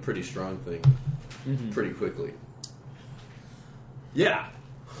even a pretty strong thing pretty quickly. Yeah.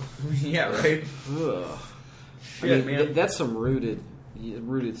 Yeah, right? Ugh. Shit, I mean, man. that's some rooted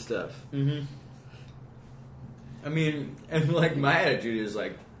stuff. Mm-hmm. I mean, and like my attitude is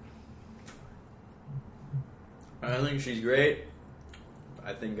like, I think she's great.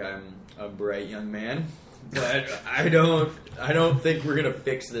 I think I'm a bright young man, but I don't think we're gonna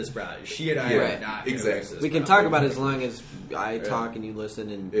fix this problem. She and I Yeah, are not gonna exactly. fix this We can problem. talk about it as long as I talk and you listen,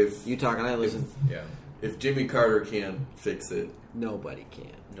 and If- you talk and I listen. Yeah, If Jimmy Carter can't fix it, Nobody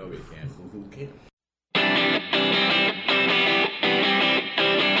can. nobody can. who can?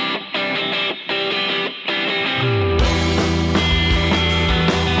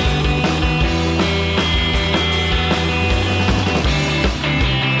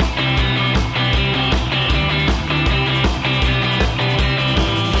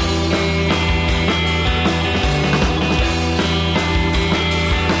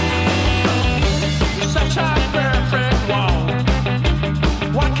 Such a perfect wall.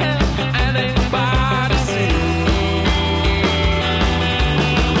 What can anybody see?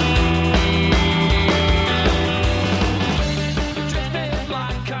 Drifting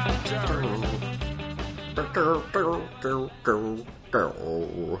like a dirt.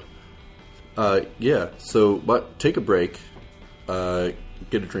 Yeah. So, but take a break.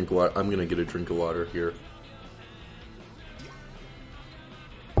 Get a drink of water. I'm gonna get a drink of water here.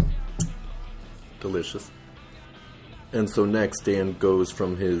 Delicious. And so next, Dan goes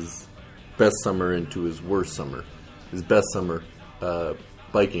from his best summer into his worst summer. His best summer,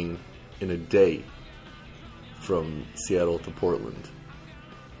 biking in a day from Seattle to Portland.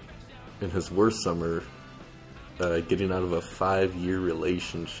 And his worst summer, getting out of a 5-year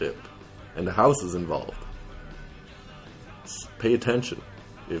relationship. And the house is involved. Just pay attention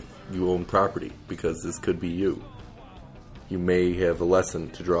if you own property, because this could be you. You may have a lesson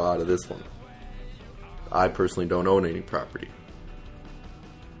to draw out of this one. I personally don't own any property.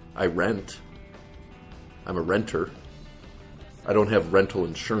 I rent. I'm a renter. I don't have rental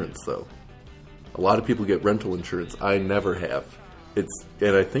insurance, though. A lot of people get rental insurance. I never have.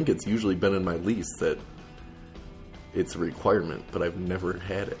 And I think it's usually been in my lease that it's a requirement, but I've never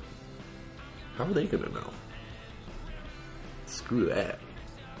had it. How are they going to know? Screw that.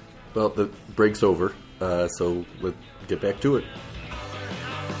 Well, the break's over, so let's get back to it.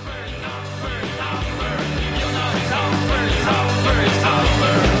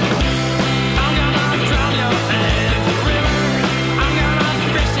 I'm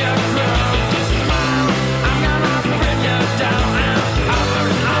gonna fix your crooked smile. I'm gonna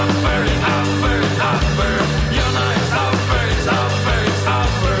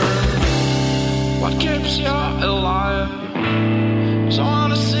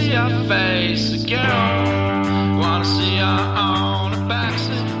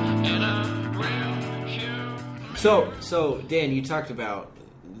So Dan, you talked about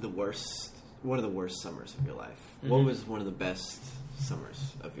one of the worst summers of your life. What was one of the best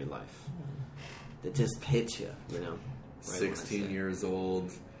summers of your life that just hit you? Right 16 years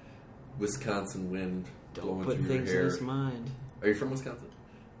old, Wisconsin wind Don't blowing put through things your in hair. his mind. Are you from Wisconsin?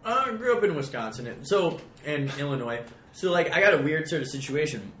 I grew up in Wisconsin, and Illinois. So, like, I got a weird sort of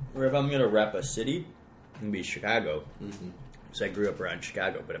situation where if I'm going to rep a city, it's going to be Chicago. Mm-hmm. So I grew up around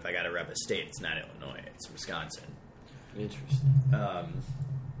Chicago, but if I got to rep a state, it's not Illinois, it's Wisconsin. Interesting.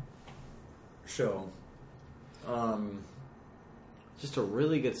 Just a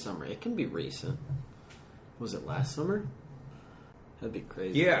really good summer. It can be recent. Was it last summer? That'd be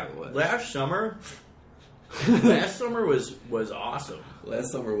crazy. Yeah, if it was. last summer was awesome.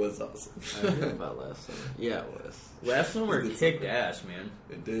 Last summer was awesome. I heard about last summer. Yeah, it was. Last summer It was kicked summer. ass, man.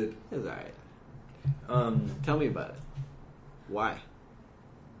 It did. It was alright. Tell me about it. Why?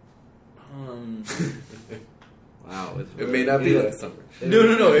 Wow. It may not be last summer.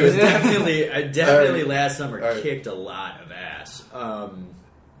 No. It was definitely Alright. last summer Alright. kicked a lot of ass.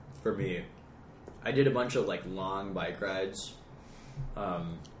 For me, I did a bunch of like long bike rides. I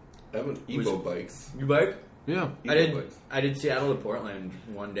have an Evo bikes. You bike? Yeah. Evo bikes. I did Seattle to Portland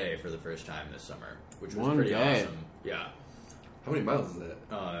one day for the first time this summer, which was One pretty day. awesome. Yeah. How many miles is that?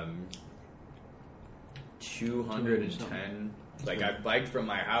 210. Like I biked from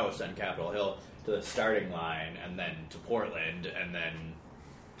my house on Capitol Hill to the starting line, and then to Portland, and then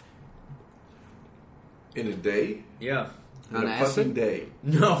In a day? yeah. In On a acid? fucking day.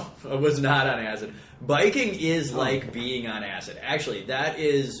 No, I was not on acid. Biking is like being on acid. Actually, that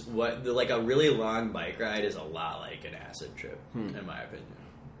is what like a really long bike ride is a lot like an acid trip, in my opinion.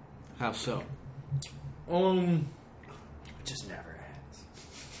 How so? It just never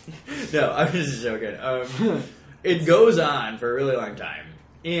ends. No, I'm just joking. It goes on for a really long time,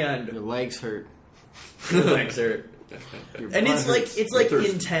 and Your legs hurt. your legs hurt. Your And butt it's like hurts.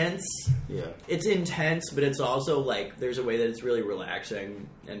 intense. Yeah. It's intense, but it's also like there's a way that it's really relaxing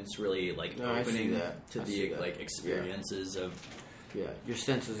and it's really like No, I see opening that. to I see the that. like experiences of Yeah. Your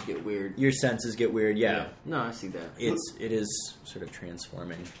senses get weird. your senses get weird. Yeah, No, I see that. it is sort of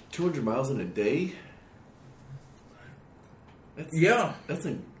transforming. 200 miles in a day? That's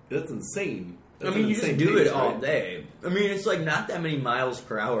insane. That's I mean, an you just insane do pace, it all right? day. I mean, it's like not that many miles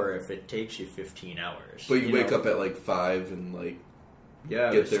per hour if it takes you 15 hours. But you wake know? up at like 5 and like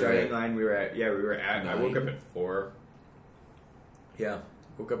Yeah, get the there starting at line we were at. I 9. woke up at 4. Yeah,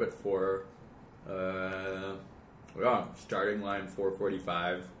 woke up at 4. Yeah, starting line 4:45.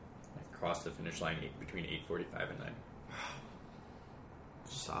 I crossed the finish line between 8:45 and 9.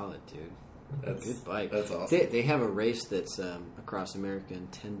 Solid, dude. that's Good bike. That's awesome. They have a race that's across America in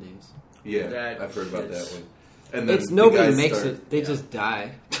 10 days. Yeah, That- I've heard about that it's- one. And then It's the nobody guys makes start- it. They just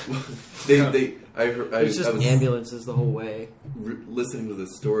die. I heard. It's just I was ambulances the whole way. listening to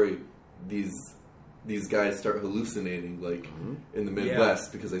this story. These guys start hallucinating like in the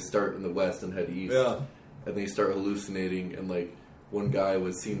Midwest because they start in the West and head east. Yeah. And they start hallucinating, and like one guy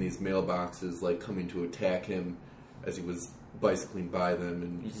was seeing these mailboxes like coming to attack him as he was bicycling by them,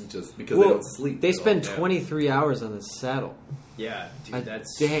 and he's just because they don't sleep. They at all. spend yeah. 23 hours on the saddle. Yeah, dude, A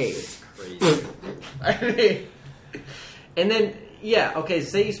that's day. it's crazy. I mean, And then, yeah, okay,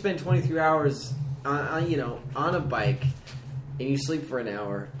 say you spend 23 hours on a bike, and you sleep for an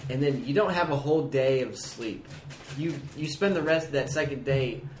hour, and then you don't have a whole day of sleep. You spend the rest of that second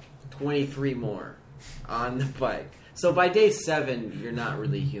day 23 more on the bike. So by day 7, you're not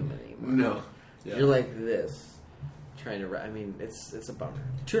really human anymore. No. Yeah. You're like this, trying to. I mean, it's a bummer.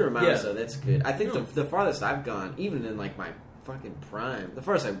 200 miles, Yeah. though, that's good. I think No. the farthest I've gone, even in like my fucking prime, the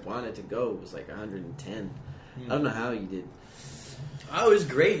farthest I wanted to go was like 110. I don't know how you did. oh, it was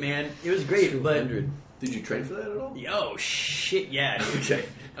great, man. It was great, but 200. Did you train for that at all? oh shit, yeah, dude. Okay.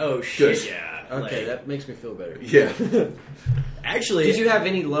 Oh shit, Good. yeah. Okay, Like, that makes me feel better. Yeah. actually, Did you have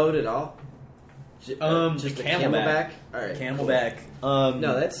any load at all? just a Camelback. All right, Camelback? cool.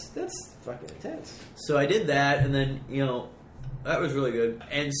 No, that's fucking intense. So I did that, and then that was really good.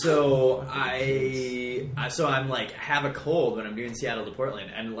 And so I'm like have a cold when I'm doing Seattle to Portland,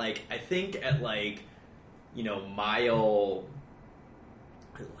 and like I think at like mile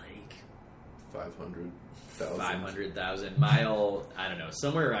like 500,000. 500,000 mile, I don't know,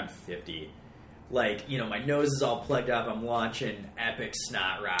 somewhere around 50. Like, my nose is all plugged up. I'm launching epic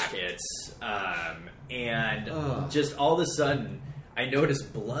snot rockets. And Ugh. just all of a sudden, I notice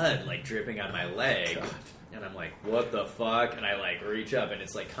blood, like, dripping on my leg. God. And I'm like, what the fuck? And I, like, reach up, and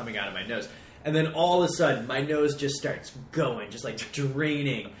it's, like, coming out of my nose. And then all of a sudden, my nose just starts going, just, like,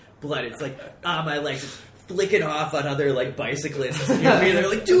 draining blood. It's like, my legs flicking off on other like bicyclists. And they're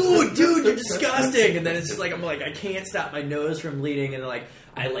like, dude, you're disgusting. And then it's just like I'm like I can't stop my nose from bleeding, and like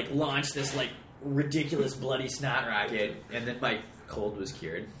I like launch this like ridiculous bloody snot rocket, and then my cold was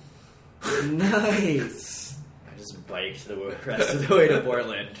cured. Nice. I just biked the rest of the way to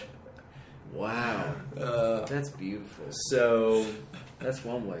Portland. Wow. That's beautiful. So That's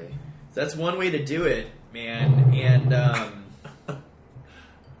one way. that's one way to do it, man. And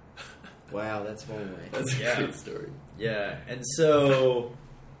Wow, that's one way. That's a Yeah. great story. yeah, and so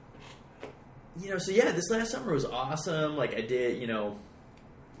this last summer was awesome. Like I did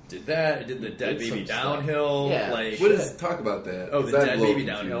that. I did the Dead did Baby some stuff. downhill. Yeah. Like What is? Talk about that. Oh, 'cause the I'm Dead a little Baby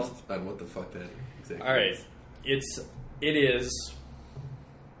downhill? confused on what the fuck that exactly. all right, is. it is.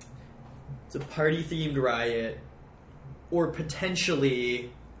 It's a party-themed riot, or potentially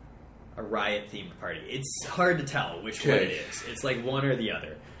a riot-themed party. It's hard to tell which one it Okay. is. It's like one or the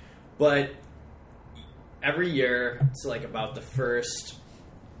other. But every year, it's like about the first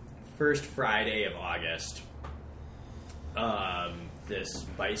Friday of August, this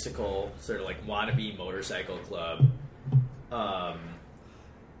bicycle, sort of like wannabe motorcycle club,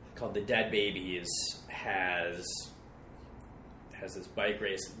 called the Dead Babies, has this bike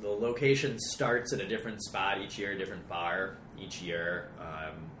race. The location starts at a different spot each year, a different bar each year.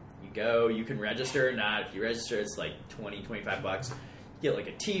 You go, you can register or not. If you register, it's like $20-25. You get like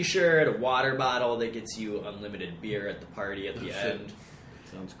a t-shirt, a water bottle that gets you unlimited beer at the party at the shit. end.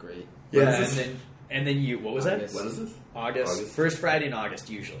 Sounds great. When Yeah, is this? and then you, what was that? August. When is this? August. First Friday in August,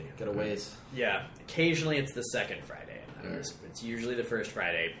 usually. Got a ways. Yeah, occasionally it's the second Friday. Alright. It's usually the first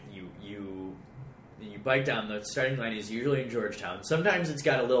Friday. You bike down. The starting line is usually in Georgetown. Sometimes it's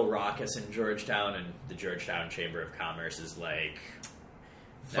got a little raucous in Georgetown, and the Georgetown Chamber of Commerce is like,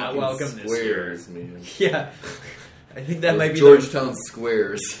 not Fucking welcome this year. squares, man. Yeah, I think that might be Georgetown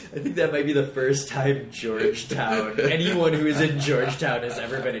squares. I think that might be the first time Georgetown, anyone who is in Georgetown has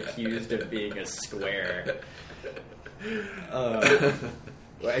ever been accused of being a square.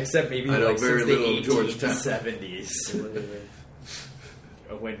 Well, except maybe I know like very since the little of Georgetown. 1870s,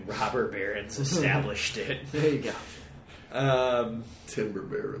 when robber barons established it. There you go. Timber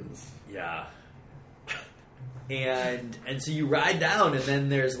barons. Yeah. And so you ride down, and then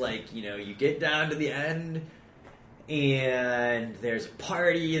there's like, you get down to the end, and there's a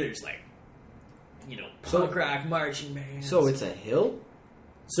party. There's like, punk rock marching bands. So it's a hill?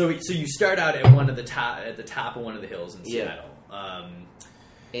 So you start out at the top of one of the hills in Yeah. Seattle.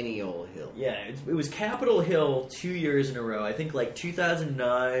 Any old hill. Yeah, it was Capitol Hill 2 years in a row. I think like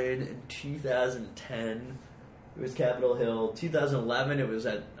 2009 and 2010 it was Capitol Hill. 2011 it was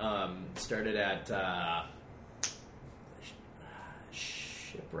started at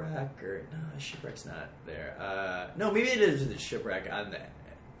Shipwreck, or no, Shipwreck's not there. No, maybe it is the Shipwreck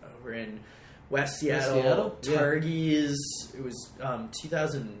over in West Seattle. Yeah. Targhee it was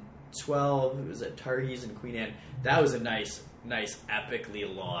 2012. It was at Targhee's in Queen Anne. That was a nice,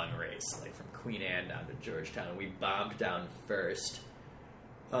 epically long race, like from Queen Anne down to Georgetown. We bombed down first.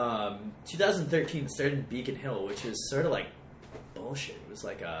 2013 started in Beacon Hill, which is sort of like bullshit. It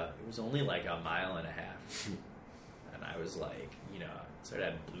was only like a mile and a half, and I was like, sort of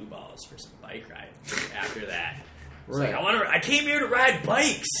had blue balls for some bike ride after that. It's Right. like I came here to ride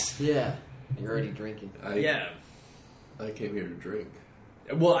bikes. Yeah. You're already drinking. Yeah. I came here to drink.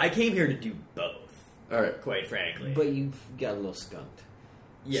 Well, I came here to do both, All right. quite frankly. But you've got a little skunked.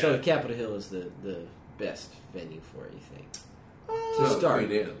 yeah. So Capitol Hill is the best venue for it, you think? No, To start.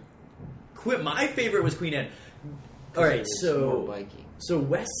 Queen Anne. My favorite was Queen Anne. All right, There's more so biking.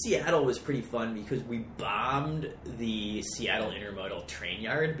 West Seattle was pretty fun because we bombed the Seattle Intermodal train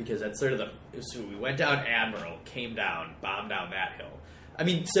yard, because that's sort of so we went down Admiral, came down, bombed down that hill. I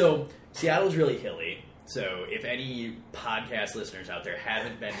mean, so Seattle's really hilly. So if any podcast listeners out there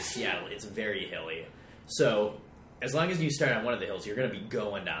haven't been to Seattle, it's very hilly. So as long as you start on one of the hills, you're going to be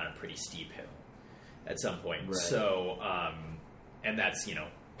going down a pretty steep hill at some point. Right. So, and that's,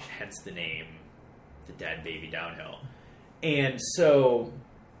 hence the name, the Dead Baby Downhill. And so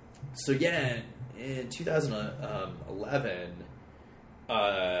yeah, in 2011,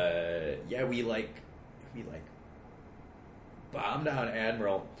 we bombed down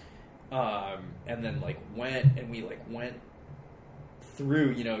Admiral, and then went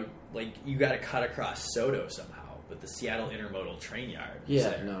through, you got to cut across Soto somehow, but the Seattle Intermodal train yard was Yeah,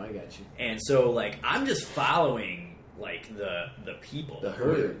 there. no, I got you. And so, I'm just following, the people. The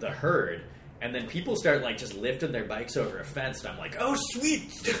herd. The herd. And then people start, just lifting their bikes over a fence, and I'm like, oh, sweet,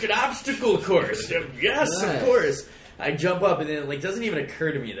 it's an obstacle course. Yes, Nice. of course. I jump up, and then it, doesn't even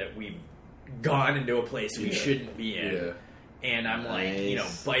occur to me that we've gone into a place we Yeah. shouldn't be in. Yeah. And I'm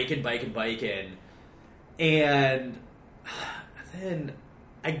Nice. biking. and then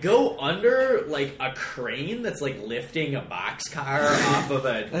I go under like a crane that's like lifting a boxcar off of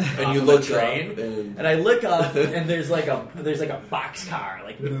a And you off look of a train, up and I look up and there's like a boxcar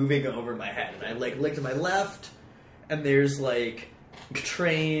like moving over my head, and I like look to my left and there's like a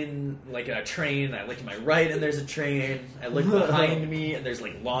train. I look to my right and there's a train. I look behind me and there's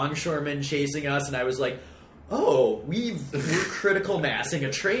like longshoremen chasing us, and I was like, oh, we're critical massing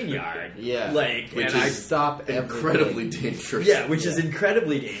a train yard. Yeah. Which and I is stop incredibly dangerous. yeah, which is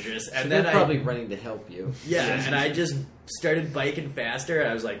incredibly dangerous. And they're then probably running to help you. and I just started biking faster. And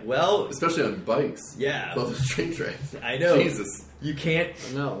I was like, well, Especially on bikes. yeah, Well, the train tracks. I know. Jesus. You can't.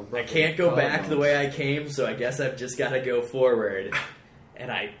 No, I can't go back the way I came, so I guess I've just got to go forward.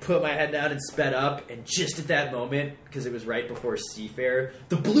 And I put my head down and sped up, and just at that moment, because it was right before Seafair,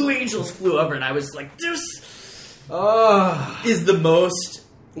 the Blue Angels flew over, and I was like, this Oh, is the most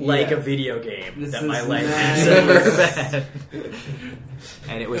like Yeah. a video game This that is my life nice. has ever been.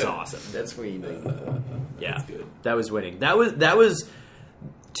 And it was awesome. that's where you make Yeah, That's good. that was winning. That was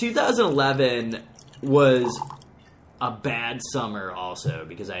 2011 was a bad summer also,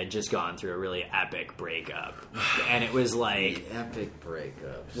 because I had just gone through a really epic breakup, and it was like epic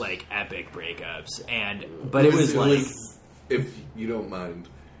breakups. epic breakups, but it was like if you don't mind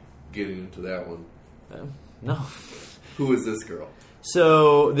getting into that one, no. who is this girl?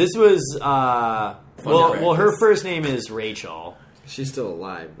 So this was well, her practice. first name is Rachel. She's still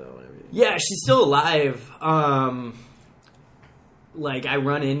alive though. And everything. Yeah, she's still alive. I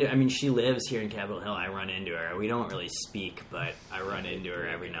run into. I mean, she lives here in Capitol Hill. I run into her. We don't really speak, but I run into her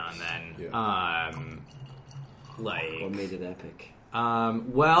every now and then. Yeah. What made it epic?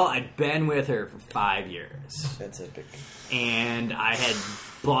 Well, I'd been with her for 5 years, That's epic. and I had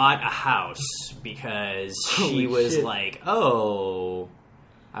bought a house because she Holy was shit. like, "Oh."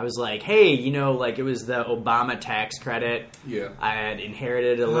 I was like, hey, it was the Obama tax credit. Yeah. I had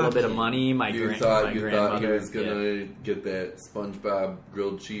inherited a little bit of money. My You grandmother. thought he was gonna get that SpongeBob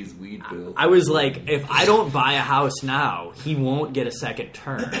grilled cheese weed bill. I was like, if I don't buy a house now, he won't get a second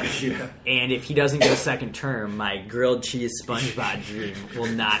term. Yeah. And if he doesn't get a second term, my grilled cheese SpongeBob dream will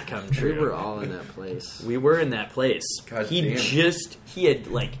not come true. We were all in that place. We were in that place. God he damn. had The just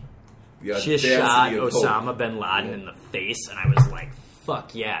audacity shot of hope. Osama bin Laden in the face, and I was like,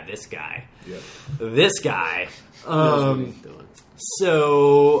 fuck yeah, this guy. Yeah. This guy. Knows what he's doing.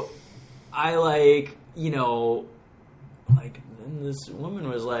 So I then this woman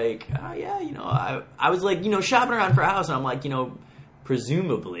was like, oh yeah, I was like, shopping around for a house, and I'm like,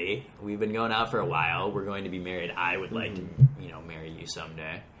 presumably we've been going out for a while, we're going to be married, I would like to, marry you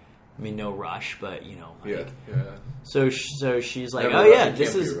someday. I mean, no rush, but Yeah. So she's like, Never oh rush, yeah, it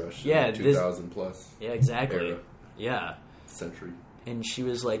this can't be is a rush. yeah, this 2000 plus yeah, exactly, era. yeah. century. And she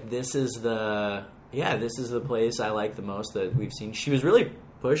was like, this is the place I like the most that we've seen. She was really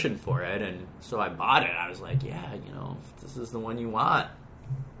pushing for it, and so I bought it. I was like, yeah, if this is the one you want,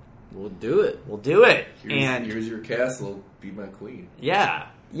 We'll do it. we'll do it. Here's your castle. Be my queen. Yeah,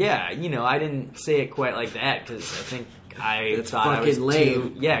 I didn't say it quite like that, because I think I That's thought I was fucking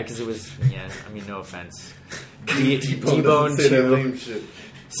lame. because it was, I mean, no offense. T-Bone D-Bone doesn't say that 2. lame shit.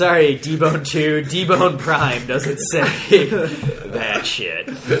 Sorry, D-Bone 2. D-Bone Prime doesn't say that shit.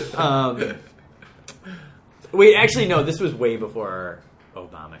 Wait, actually, no, this was way before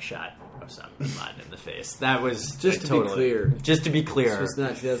Obama shot Osama bin Laden in the face. That was Just to be clear. Just to be clear. This was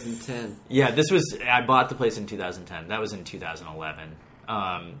not 2010. Yeah, I bought the place in 2010. That was in 2011.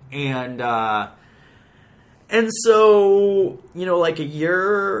 And so, like a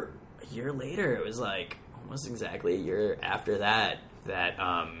year later, it was like almost exactly a year after that,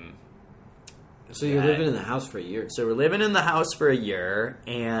 So you're living in the house for a year. so we're living in the house for a year,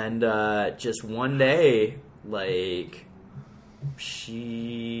 and just one day,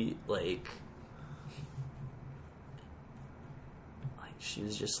 she she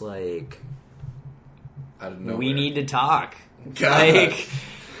was just like, Out of nowhere. we need to talk. God.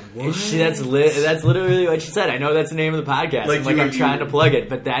 That's literally what she said. I know that's the name of the podcast. I'm trying to plug it,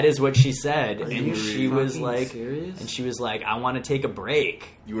 but that is what she said. And you she was fucking like, serious? and she was like, I want to take a break.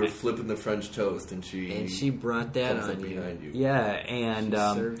 You were flipping the French toast, and she brought that comes on up you. behind you. Yeah, and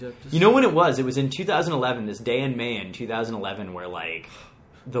served up to you know when it was? It was in 2011. This day in May in 2011, where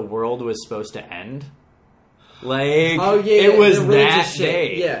the world was supposed to end. Oh yeah, it was the rules of that shit.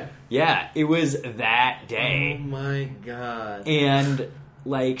 day. Yeah. Yeah, it was that day. Oh my god. And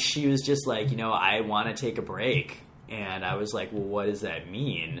she was just like, I want to take a break. And I was like, well, what does that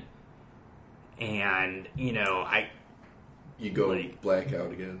mean? And, You go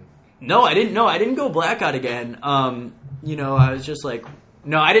blackout again. no, I didn't go blackout again. I was just like,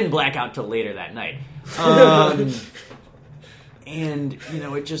 No, I didn't black out till later that night. And,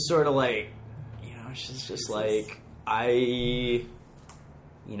 it just sort of like, she's just like, I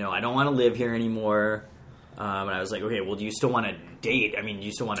don't want to live here anymore. And I was like, okay, well, do you still want to date? I mean, do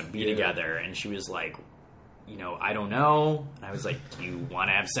you still want to be together? And she was like, I don't know. And I was like, do you want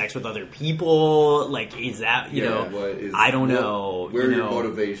to have sex with other people? Like, is that, I don't know. Where are your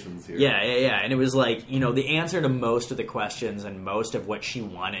motivations here? Yeah. And it was like, the answer to most of the questions and most of what she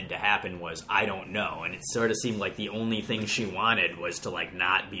wanted to happen was, I don't know. And it sort of seemed like the only thing she wanted was to, like,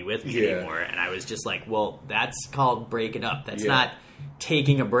 not be with me anymore. And I was just like, well, that's called breaking up. That's not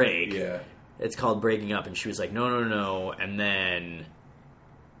taking a break. Yeah. It's called breaking up. And she was like, no. And then,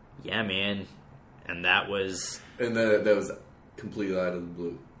 yeah, man. And that was... And that was completely out of the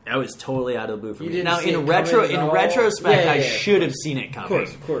blue. That was totally out of the blue for me. didn't Now, see in it coming at all? retrospect, Yeah, I yeah. should have seen it coming.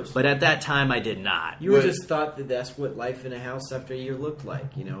 Of course. But at that time, I did not. You just thought that that's what life in a house after a year looked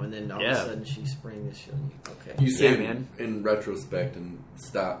like, and then all of Yeah. a sudden she sprang this shit on you. Okay. You say, man. in retrospect, and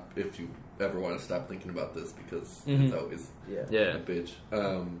stop if you ever want to stop thinking about this, because it's always Yeah. a bitch.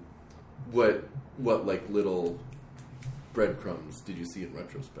 What like little breadcrumbs did you see in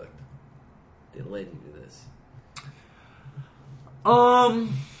retrospect? They led you to this.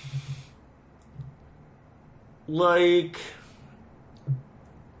 Like...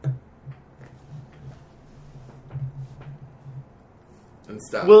 And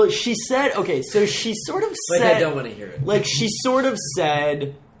stop. Well, she said... Okay, so she sort of Like, said... I don't want to hear it. Like, she sort of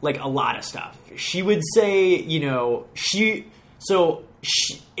said, like, a lot of stuff. She would say, it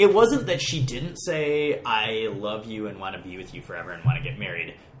wasn't that she didn't say, I love you and want to be with you forever and want to get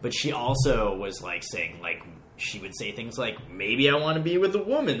married. But she also was, like, saying, like, she would say things like, maybe I want to be with a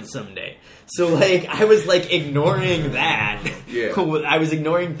woman someday. So, like, I was, like, ignoring that. Yeah. I was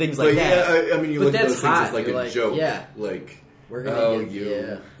ignoring things like that. Yeah, I mean, you But look at that's those things hot. as like You're a like, joke. yeah. Like, We're gonna get,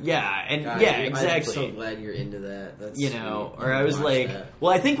 you... Yeah, and God, yeah, exactly. I'm so glad you're into that. That's Or I was like,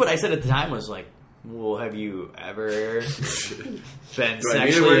 well, I think what I said at the time was like, well, have you ever been Do I need to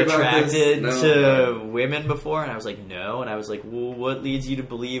sexually worry about this? attracted No. to women before? And I was like, no. And I was like, well, what leads you to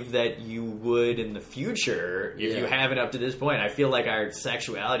believe that you would in the future if you haven't up to this point? I feel like our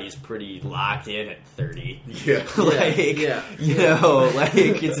sexuality is pretty locked in at 30. Yeah.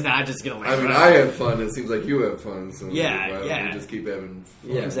 Like, it's not just going to I mean, I have fun. It seems like you have fun. So Yeah, why don't yeah. we just keep having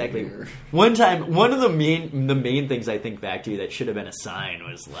fun. Yeah, exactly. here? One time, one of the main things I think back to that should have been a sign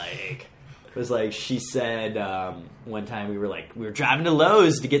was like she said one time we were driving to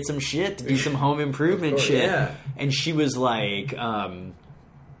Lowe's to get some shit to do some home improvement course, shit, yeah. and she was like,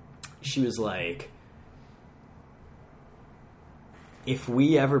 if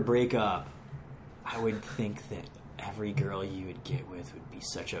we ever break up, I would think that every girl you would get with would be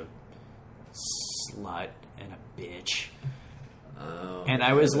such a slut and a bitch. Oh, And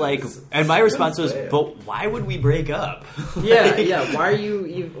I was like, and my response was, but why would we break up? yeah. Why are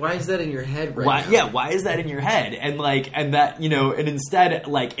you? Why is that in your head right Why, now? yeah, why is that in your head? And and instead,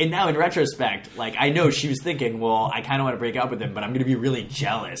 and now in retrospect, I know she was thinking, well, I kind of want to break up with him, but I'm going to be really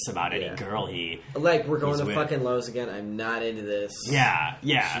jealous about any girl he... Like, we're going He's to with. fucking Lowe's again. I'm not into this. Yeah.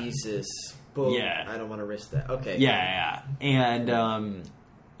 Jesus. Boom. Yeah. I don't want to risk that. Okay. Yeah. And,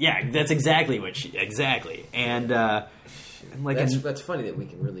 that's exactly what exactly. And, that's funny that we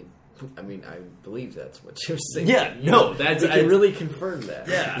can really... I mean, I believe that's what she was saying. Yeah, no, that's... We can really confirm that.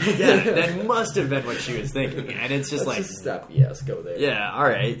 Yeah, that must have been what she was thinking. And it's just Let's just stop. Yes, go there. Yeah,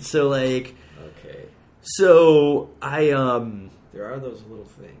 alright. So, Okay. So, I, There are those little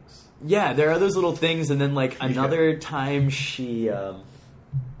things. yeah, there are those little things, and then, another time she, oh,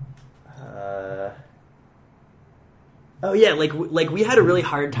 yeah, we had a really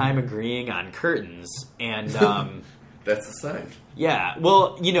hard time agreeing on curtains, and, That's a sign. yeah,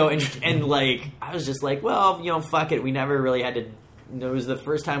 well, and I was just like, well, fuck it, we never really had to, it was the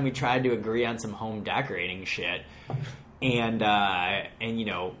first time we tried to agree on some home decorating shit, and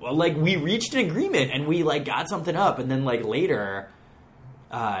we reached an agreement, and we, got something up, and then, later,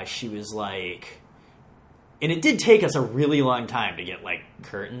 she was like, and it did take us a really long time to get,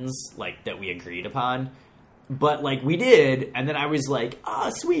 curtains, that we agreed upon, but, we did, and then I was like,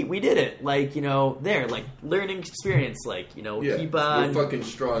 sweet, we did it, learning experience, Yeah. keep on. You're fucking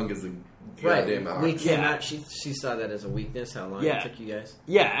strong as a Right. goddamn ox. We cannot... She saw that as a weakness. How long Yeah. it took you guys?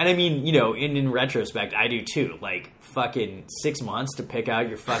 Yeah, and I mean, in retrospect, I do too. Fucking 6 months to pick out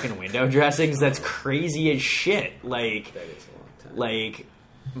your fucking window dressings, that's crazy as shit. That is a long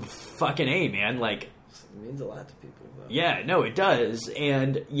time. Fucking A, man, It means a lot to people, though. yeah, no, it does.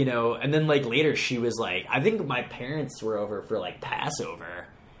 And, and then, later she was I think my parents were over for, Passover.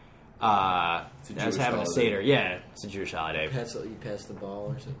 I was Jewish having a holiday. Seder. Yeah, it's a Jewish holiday. You pass the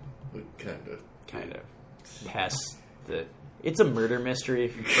ball or something? Kind of. Pass the. It's a murder mystery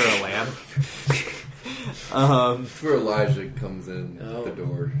for a lamb. It's where Elijah comes in the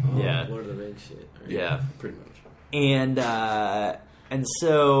door. Yeah. Lord of the Rings shit. Right? Yeah. Pretty much. And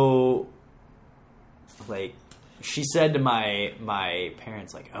so, like, she said to my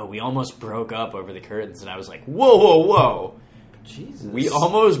parents, like, "Oh, we almost broke up over the curtains," and I was like, "Whoa. Jesus. We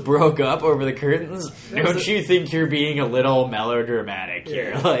almost broke up over the curtains? Don't you think you're being a little melodramatic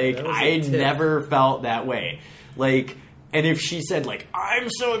here?" Yeah, Like, that was a I tip. never felt that way. Like, and if she said, like, "I'm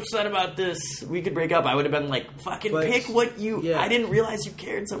so upset about this, we could break up," I would have been like, fucking But pick what you... yeah. I didn't realize you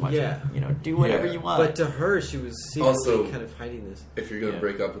cared so much. Yeah. You know, do whatever Yeah. you want. But to her, she was secretly Also- kind of hiding this. If you're going to Yeah.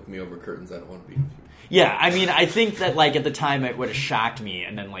 break up with me over curtains, I don't want to be with you. Yeah, I mean, I think that, like, at the time it would have shocked me,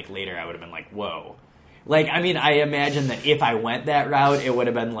 and then, like, later I would have been like, whoa. Like, I mean, I imagine that if I went that route, it would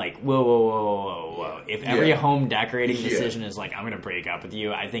have been like, whoa. If every Yeah. home decorating Yeah. decision is like, I'm going to break up with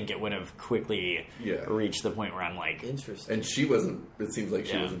you, I think it would have quickly Yeah. reached the point where I'm like, Interesting. And she wasn't, it seems like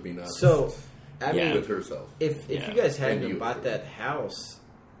she Yeah. wasn't being honest So, I Yeah. mean, with herself. if Yeah. you guys hadn't And you. have bought that house,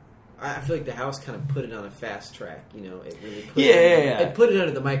 I feel like the house kind of put it on a fast track. You know, it really put it put it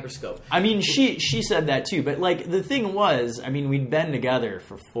under the microscope. I mean, she said that too, but like the thing was, I mean, we'd been together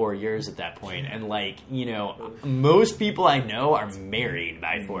for 4 years at that point, and like, you know, most people I know are married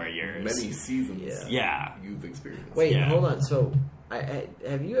by 4 years. Many seasons Yeah. you've experienced. Wait, Yeah. hold on. So,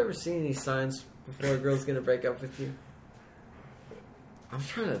 have you ever seen any signs before a girl's going to break up with you? I'm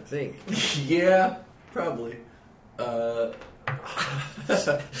trying to think. Yeah, probably.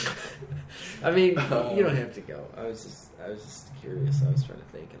 I mean, you don't have to go. I was just curious. I was trying to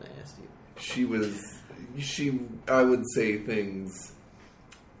think, and I asked you. I would say things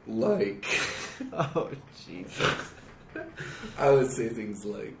like, Oh, Jesus. I would say things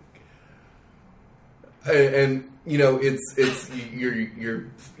like, and you know, it's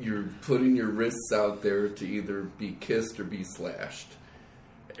you're putting your wrists out there to either be kissed or be slashed,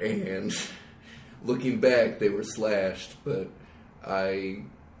 and looking back, they were slashed, but I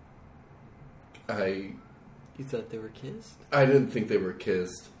You thought they were kissed? I didn't think they were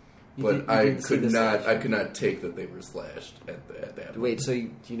kissed, You but didn't- you I didn't see could the not. slash? I could not take that they were slashed at that. Wait, so do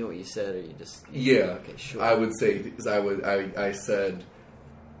you know what you said, or you just... Yeah. Okay, sure. I would say because I said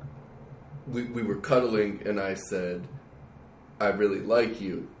we were cuddling, and I said I really like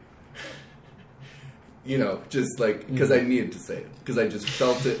you. You know, just like because I needed to say it because I just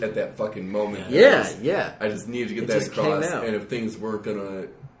felt it at that fucking moment. Yeah. I just needed to get It that just came across, out. and if things weren't gonna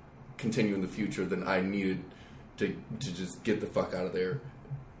continue in the future, then I needed to just get the fuck out of there,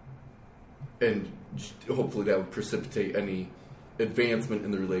 and hopefully that would precipitate any advancement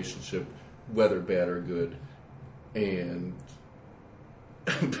in the relationship, whether bad or good. And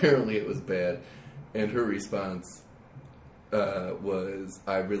apparently it was bad, and her response was,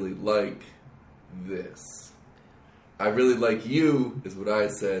 "I really like this. I really like you," is what I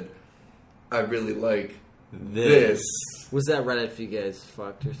said. I really like this. Was that right after you guys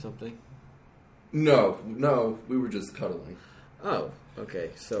fucked or something? No, we were just cuddling. Oh,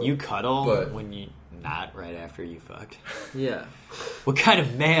 okay. So You cuddle But- when you not right after you fucked. yeah, What kind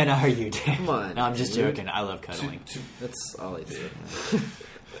of man are you, Dan? Come on, No, I'm just dude. joking. I love cuddling. that's all I do.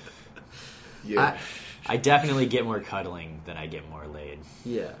 Yeah. I definitely get more cuddling than I get more laid.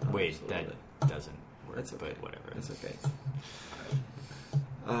 Yeah. Wait, absolutely. that doesn't work. That's okay. But whatever. That's okay.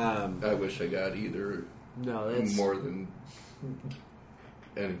 I wish I got either No, that's more than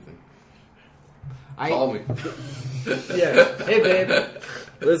anything. I Call me. yeah. Hey, babe.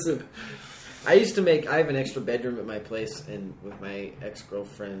 Listen, I have an extra bedroom at my place, and with my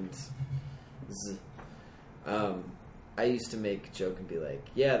ex-girlfriends, I used to make a joke and be like,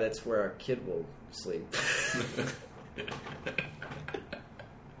 "Yeah, that's where our kid will sleep."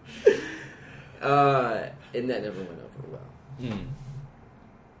 And that never went over well.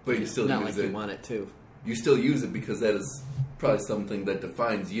 But you still Not use like it. you want it to. You still use it because that is probably something that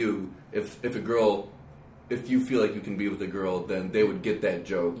defines you. If a girl, if you feel like you can be with a girl, then they would get that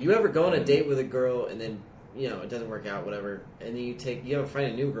joke. You ever go on a date with a girl and then it doesn't work out, whatever, and then you ever find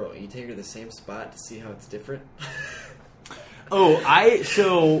a new girl and you take her to the same spot to see how it's different? Oh,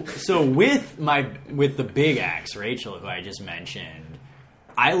 so with the big ex, Rachel, who I just mentioned,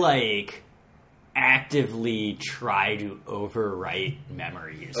 I actively try to overwrite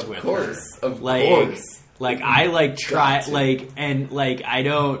memories Of with course, her. of course. I try Got to. I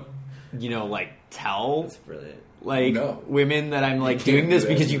don't tell That's brilliant. No. women that I'm can't doing this do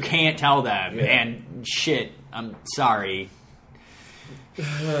that because you either. can't tell them. Yeah. And shit, I'm sorry.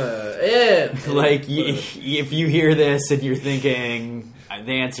 Like, if you hear this and you're thinking,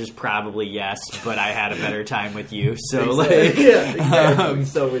 the answer's probably yes, but I had a better time with you, so like, yeah, exactly.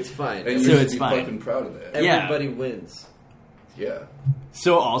 So it's fine. And you So should it's be fine. fucking proud of that. Everybody wins. Yeah.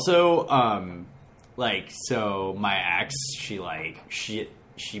 So also, so my ex,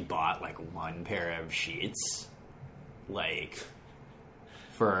 she bought like one pair of sheets, like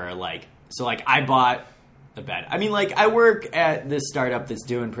for like, so like I bought a bed. I mean, like I work at this startup that's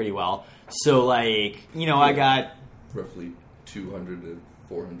doing pretty well, so like I got Roughly 200 to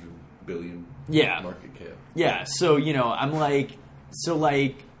 400 billion market cap. yeah. So I'm like, so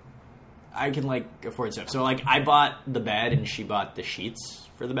like I can like afford stuff. So like I bought the bed and she bought the sheets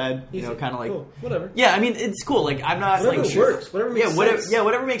for the bed. Easy. Kind of like Cool. Whatever. Yeah, I mean it's cool. Like I'm not Whatever like works. Whatever makes sense.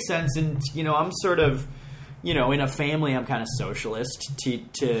 whatever makes sense. And I'm sort of in a family. I'm kind of socialist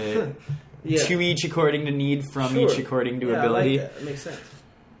to Yeah. to each according to need, from Sure. each according to Yeah, ability. I like that. It makes sense.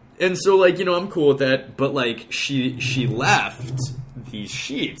 And so like I'm cool with that. But like she left these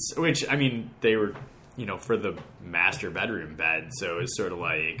sheets, which I mean they were for the master bedroom bed. So it's sort of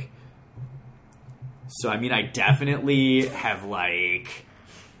like. So I mean I definitely have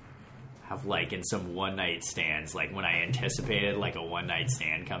in some one night stands, like when I anticipated like a one night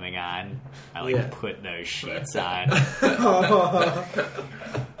stand coming on, I put those sheets on. How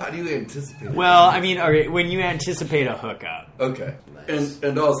do you anticipate? Well, I mean, all right, when you anticipate a hookup. Okay. Nice.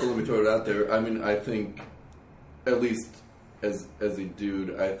 And also let me throw it out there. I mean, I think at least as a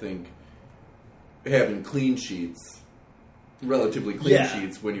dude, I think having clean sheets, relatively clean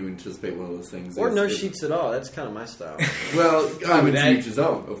sheets when you anticipate one of those things. Or no is- sheets at all. That's kind of my style. Well, I mean, that- to each his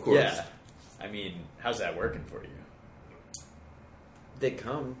own, of course. Yeah. I mean, how's that working for you? They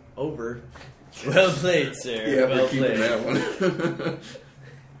come over. Well played, sir. Yeah, well we're keeping played. that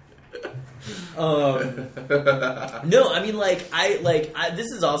one. No, I mean,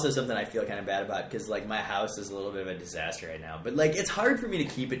 this is also something I feel kind of bad about because, like, my house is a little bit of a disaster right now. But, like, it's hard for me to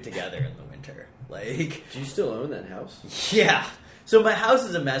keep it together in the winter. Like, Do you still own that house? yeah. So my house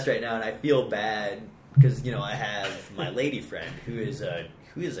is a mess right now, and I feel bad because I have my lady friend who is a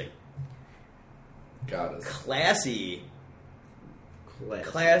Got us. classy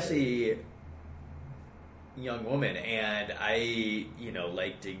young woman, and I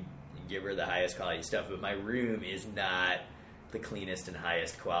like to give her the highest quality stuff, but my room is not the cleanest and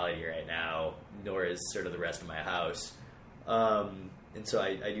highest quality right now, nor is sort of the rest of my house, and so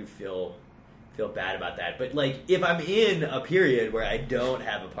I do feel bad about that. But like if I'm in a period where I don't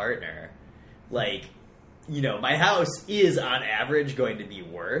have a partner, like my house is on average going to be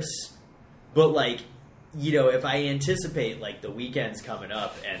worse, but like if I anticipate like the weekends coming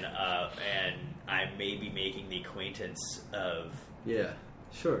up and I may be making the acquaintance of Yeah,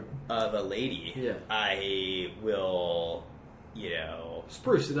 sure. a lady, Yeah. I will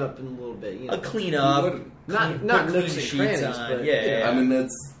Spruce it up in a little bit. clean up, Wouldn't. Not put nooks clean and sheets crannies, on, but yeah. I mean,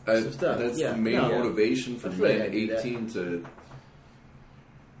 that's Some stuff, that's yeah. the main No. motivation for I feel like men I do that. 18 to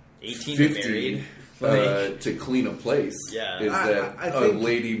 18 50 married. Like, to clean a place. Yeah. Is that I a think-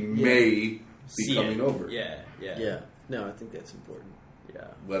 lady may be see coming it. over? Yeah. Yeah. No, I think that's important. Yeah.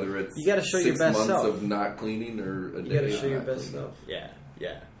 Whether it's You gotta show 6 your best months self. of not cleaning or a You day got to of show your not best cleaning. self.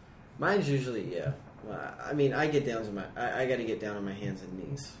 Yeah. Mine's usually Well, I mean, I get down to I got to get down on my hands and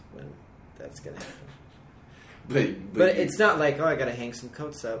knees when that's gonna happen. But it's not like I got to hang some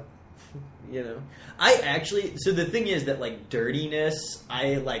coats up. I actually, so the thing is that like dirtiness,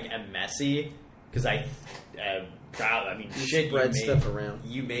 I like am messy because I shit. Spread stuff around.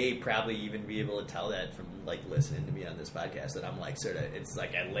 You may probably even be able to tell that from like listening to me on this podcast that I'm like sort of. It's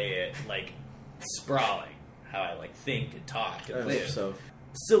like I lay it like sprawling how I like think and talk and I live. hope so.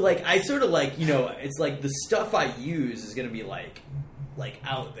 So like I sort of like it's like the stuff I use is gonna be like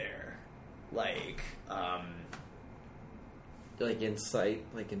out there, like Like in sight,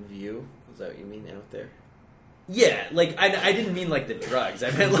 like in view. Is that what you mean out there? yeah, like I didn't mean like the drugs.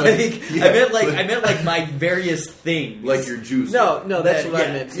 I meant like I meant like my various things, like your juice. No, that's what I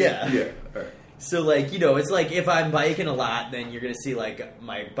yeah, meant. yeah. Yeah. All right. So like it's like if I'm biking a lot, then you're gonna see like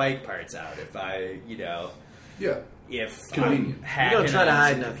my bike parts out. If I Yeah. if Convenient. I'm hacking You don't try to on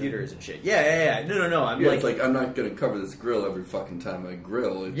hide some nothing. computers and shit. Yeah. No. I'm Yeah, like, it's like I'm not going to cover this grill every fucking time I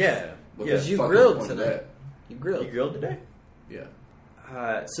grill. It's, yeah. what Yeah. the You fuck is grilled the point of today. that? You grilled. You grilled today? Yeah.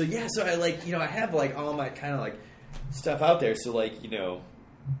 So I like I have like all my kind of like stuff out there. So like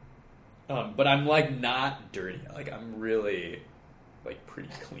but I'm like not dirty. Like I'm really like pretty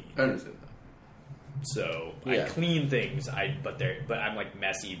clean. I understand that. So Yeah. I clean things. But I'm like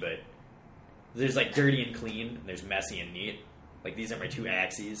messy. But there's like dirty and clean. And there's messy and neat. Like these are my two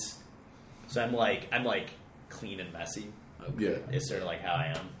axes. So I'm like clean and messy. Yeah. It's sort of like how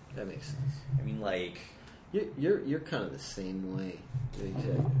I am. That makes sense. I mean, like, You're kind of the same way.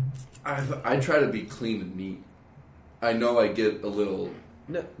 Exactly. I try to be clean and neat. I know I get a little.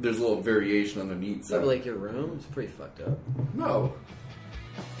 No, There's a little variation on the neat so side. like your room is pretty fucked up. No.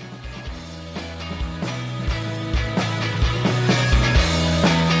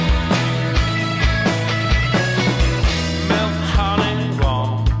 Milk, honey,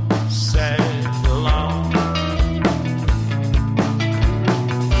 won't say long.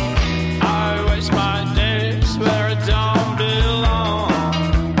 I waste my days where I don't belong.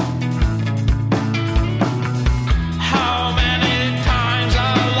 How many times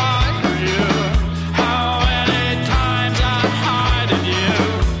I lied to you? How many times I hide in you?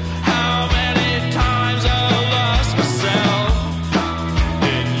 How many times I lost myself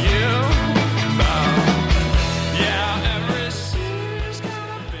in you? Yeah, every season's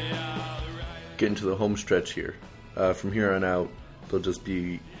gonna be alright. Get into the home stretch here. From here on out, there'll just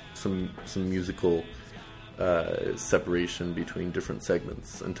be some musical separation between different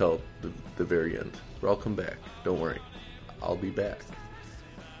segments until the very end. Where I'll come back. Don't worry, I'll be back.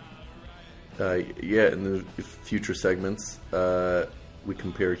 In the future segments, we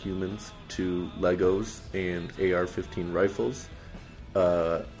compare humans to Legos and AR-15 rifles,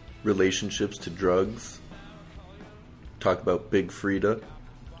 relationships to drugs, talk about Big Frida,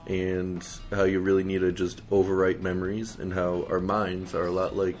 and how you really need to just overwrite memories, and how our minds are a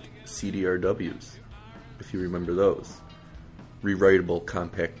lot like CDRWs, if you remember those. Rewritable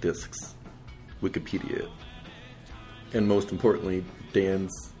compact discs. Wikipedia. And most importantly,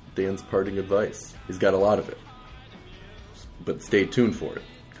 Dan's parting advice. He's got a lot of it. But stay tuned for it,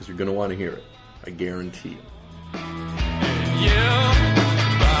 because you're going to want to hear it. I guarantee it.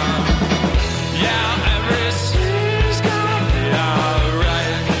 Yeah, every season's gonna be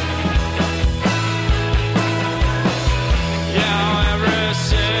alright. Yeah, every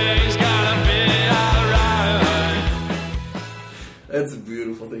season's gonna be alright. That's a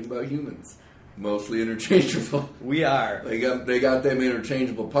beautiful thing about humans. Mostly interchangeable. we are. They got them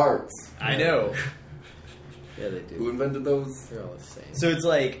interchangeable parts. I know. Yeah, they Who do. invented those? They're all the same. So it's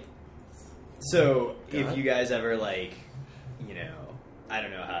like, if God. you guys ever like, I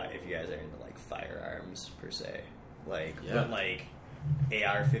don't know if you guys are into like firearms per se, like, Yeah. but like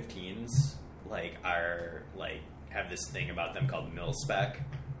AR-15s like are like have this thing about them called mil-spec,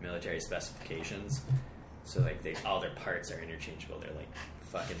 military specifications. So like all their parts are interchangeable. They're like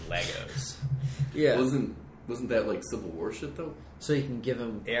fucking Legos. Yeah. Wasn't that like Civil War shit though? So you can give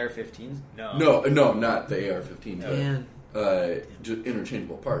them. AR-15s? No. No, not the AR-15. Man. Just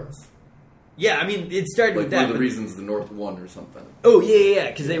interchangeable parts. Yeah, I mean it started Like with one that. of the but- reasons the North won or something. Oh yeah,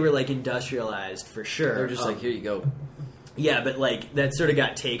 because they were like industrialized for sure. They're just like, here you go. Yeah, but like that sort of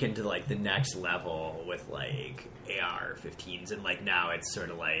got taken to like the next level with like AR-15s, and like now it's sort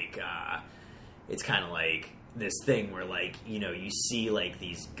of like it's kind of like this thing where like you see like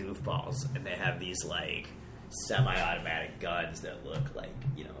these goofballs and they have these like semi-automatic guns that look like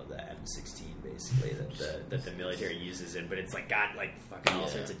the M16 basically that the military uses in, but it's like got like fucking all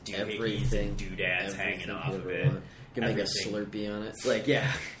sorts of doohickeys and doodads hanging off of it. You can make a Everything. Slurpee on it. It's like,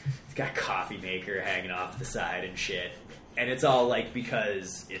 yeah, it's got a coffee maker hanging off the side and shit. And it's all like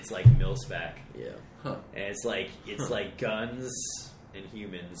because it's like mil-spec. Yeah. Huh. And it's like guns and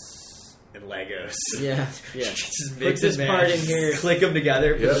humans and Legos. Yeah. Yeah. Just Put mix this and part match. in here. Click them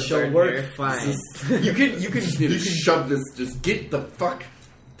together. Put Yeah. the She'll part in work here. fine. You can Just need to shove this. Just get the fuck.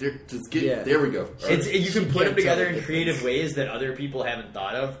 Just get. Yeah. There we go. All right. You can She put them can't together tell the in creative ways that other people haven't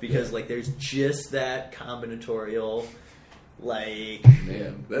thought of because like there's just that combinatorial like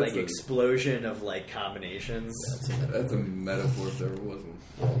Man, that's like explosion of like combinations. that's a metaphor if there was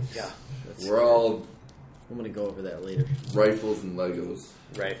one. Yeah. We're all I'm gonna go over that later. rifles and Legos.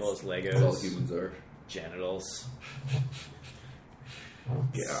 Rifles, That's all Legos, humans are. genitals. God.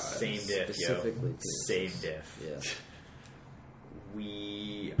 Same diff, yo. Specifically, Same diff. Yeah.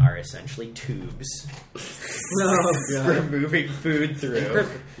 We are essentially tubes Oh for moving food through.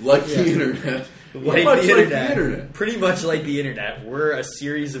 Like Yeah. the internet. Like Much the like internet. the internet. Pretty much like the internet. We're a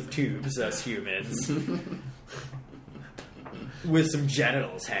series of tubes, us humans. With some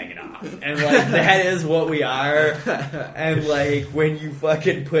genitals hanging off. And like that is what we are. And like when you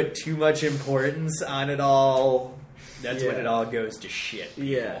fucking put too much importance on it all, that's when Yeah. it all goes to shit. people.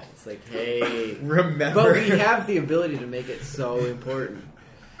 Yeah. It's like, hey. Remember, But we have the ability to make it so important.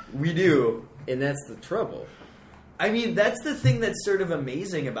 we do. And that's the trouble. I mean, that's the thing that's sort of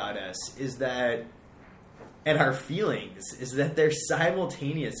amazing about us is that, and our feelings, is that they're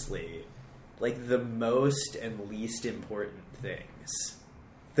simultaneously like the most and least important things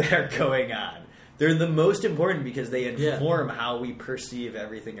that are going on. They're the most important because they inform how we perceive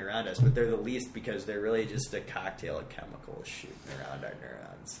everything around us, but they're the least because they're really just a cocktail of chemicals shooting around our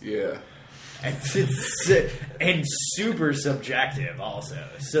neurons. Yeah. And super subjective also.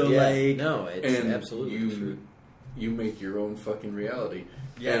 So no, it's And absolutely true. you make your own fucking reality.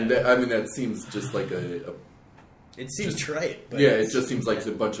 Yeah. And that seems just like a it seems trite. But it just seems like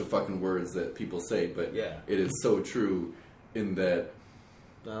a bunch of fucking words that people say, but Yeah. it is so true in that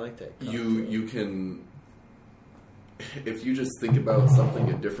I like that. you can, if you just think about something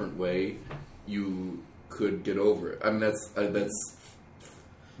a different way, you could get over it. I mean, that's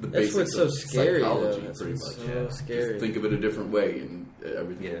the basics what's so of scary, psychology, though. That's pretty what's much. so scary. Just think of it a different way, and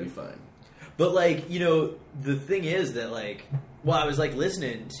everything Yeah. will be fine. But, like, you know, the thing is that, like, well, I was, like,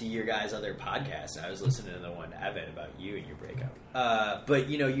 listening to your guys' other podcasts, and I was listening to the one, Evan, about you and your breakup. But,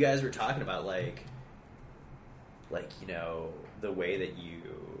 you know, you guys were talking about, like, you know, the way that you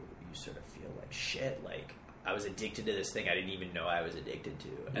sort of feel like shit, like, I was addicted to this thing I didn't even know I was addicted to.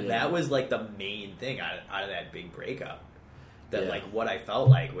 And that was, like, the main thing out of that big breakup. That, like, what I felt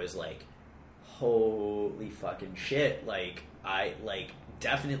like was, like, holy fucking shit, like,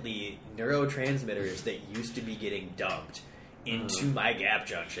 definitely neurotransmitters that used to be getting dumped into my gap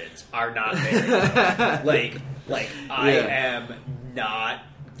junctions are not there. I am not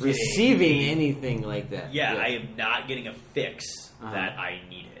receiving anything like that. Yeah, I am not getting a fix that I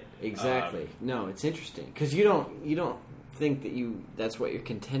needed. Exactly. No, it's interesting because you don't think that that's what you're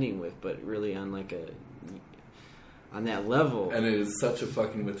contending with, but really on like on that level, And it is such a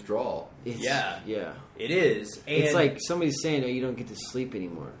fucking withdrawal. it's, Yeah. yeah. It is. And It's like somebody's saying, "Oh, you don't get to sleep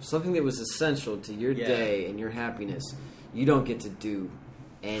anymore." Something that was essential to your Yeah. day and your happiness, you don't get to do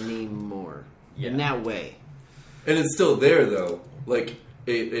anymore in that way. And it's still there, though. Like,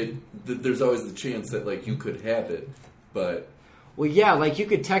 there's always the chance that, like, you could have it, but... Well, yeah, like you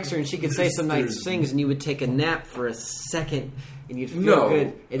could text her and she could say some nice There's- things, and you would take a nap for a second, and you'd feel No.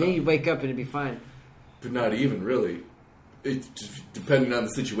 good, and then you'd wake up and it'd be fine. But not even, really. It's just depending on the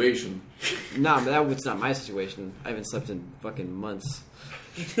situation. No, but that's not my situation. I haven't slept in fucking months,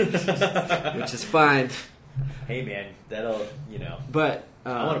 which is fine. hey, man, that'll, you know. But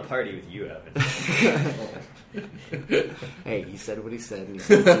I want to party with you, Evan. hey, he said what he said, and he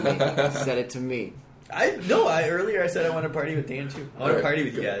said it to me. He said it to me. Earlier I said I want to party with Dan, too. I want to party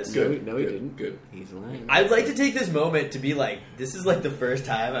with you guys. Good. No, he Good. didn't. Good. He's lying. I'd like to take this moment to be like, this is like the first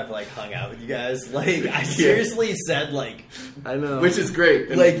time I've like hung out with you guys. Like, I seriously said like, I know. Which is great.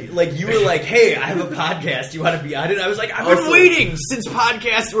 And like you were like, hey, I have a podcast. You want to be on it? I was like, I've been Also- waiting since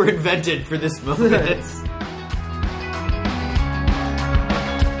podcasts were invented for this moment.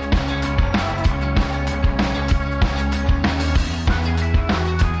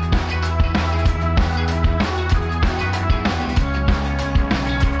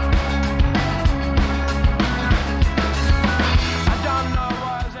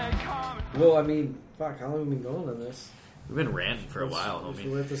 Well, I mean, fuck, how long have we been going on this? We've been ranting for a while, Should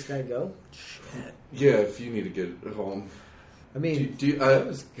we homie. let this guy go? yeah, if you need to get home. I mean, Do you, that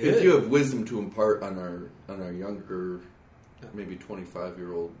was good. if you have wisdom to impart on our younger, maybe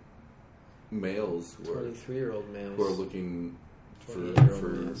 25-year-old males who are 23-year-old males. who are looking for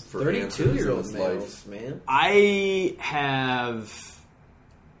 28-year-old males. for answers in 32-year-old this males, life. man. I have,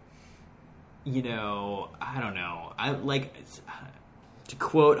 you know, I don't know. I like to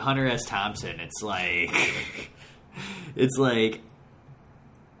quote Hunter S. Thompson. It's like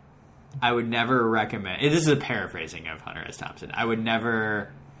I would never recommend. This is a paraphrasing of Hunter S. Thompson. I would never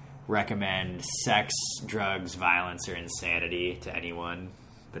recommend sex, drugs, violence, or insanity to anyone,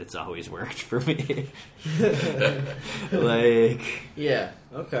 but it's always worked for me. Like, Yeah,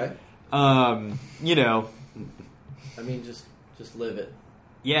 okay. you know. I mean, just live it.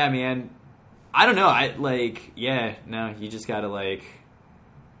 Yeah, man. I don't know. You just gotta I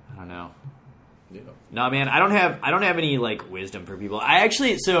don't know. Yeah. No, man. I don't have any like wisdom for people. I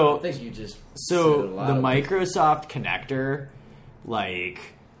actually I think you just said a the lot of- Microsoft connector,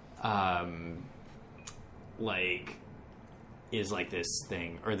 is like this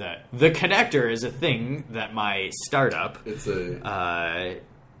thing, or the connector is a thing that my startup, It's a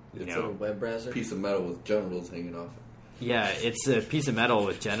you It's know, a web browser. piece of metal with genitals hanging off. yeah, it's a piece of metal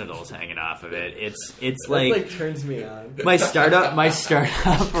with genitals hanging off of it. It's That, like turns me on. my startup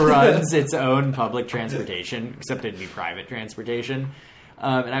runs its own public transportation, except it'd be private transportation.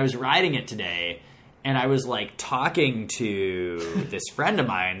 And I was riding it today, and I was like talking to this friend of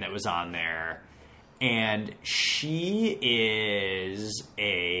mine that was on there, and she is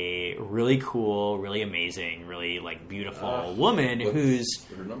a really cool, really amazing, really like beautiful woman What's who's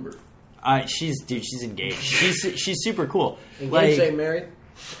her number? she's engaged. She's super cool. Engaged, Like, ain't married.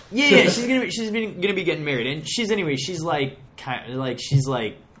 Yeah, she's gonna be getting married, and she's like she's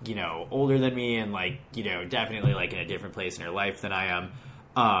like, you know, older than me, and like, you know, definitely like in a different place in her life than I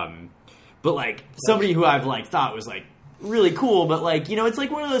am. But like somebody who I've like thought was like really cool, but like, you know, it's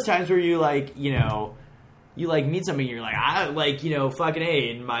like one of those times where you like, you know, you like meet somebody and you're like, I like, you know, fucking hey,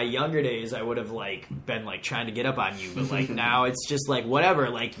 in my younger days I would have like been like trying to get up on you, but like now it's just like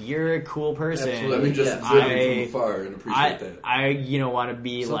whatever, like you're a cool person. Absolutely. Let me just observe you from afar and appreciate that. I you know, want to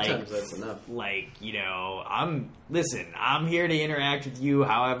be Sometimes like that's enough. like, you know, I'm here to interact with you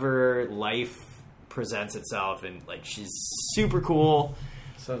however life presents itself, and like she's super cool.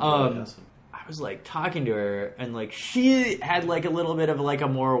 Sounds really awesome. I was like talking to her, and like she had like a little bit of like a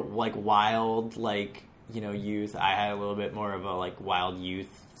more like wild, like, you know, youth. I had a little bit more of a like wild youth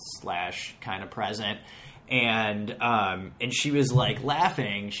 / kind of present, and she was like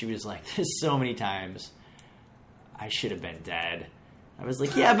laughing. She was like, "There's so many times I should have been dead." I was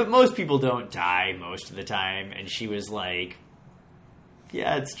like, "Yeah, but most people don't die most of the time." And she was like,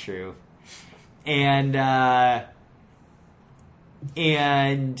 "Yeah, it's true." And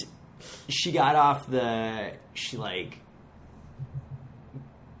she got off the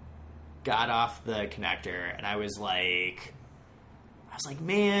connector, and I was like,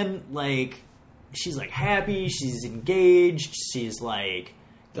 man, like, she's like happy, she's engaged, she's like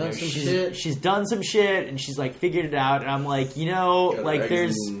Done some shit. She's done some shit, and she's like figured it out. And I'm like, you know, Got like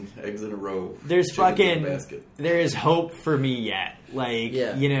eggs in a row. there's Chickens in a fucking, basket. there is hope for me yet. Like,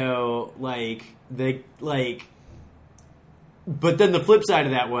 Yeah. you know, like but then the flip side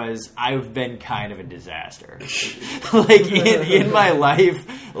of that was I've been kind of a disaster. Like in my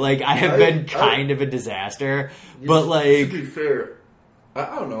life, like I have been kind of a disaster. But To like, be fair, I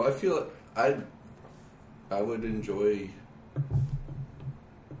don't know. I feel I would enjoy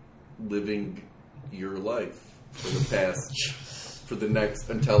living your life for the next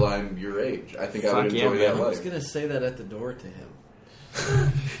until I'm your age. I think I would Fuck yeah, enjoy that man. I was life. gonna say that at the door to him.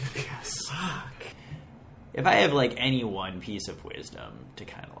 fuck. If I have like any one piece of wisdom to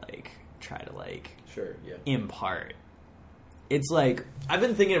kind of like try to like Sure, yeah. impart, it's like I've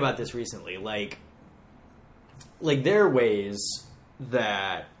been thinking about this recently. Like there are ways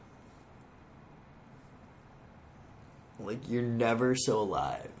that like you're never so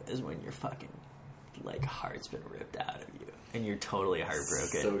alive as when your fucking like heart's been ripped out of you and you're totally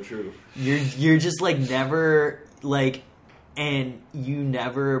heartbroken. So true. You're just like never like, and you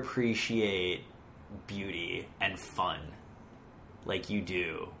never appreciate beauty and fun like you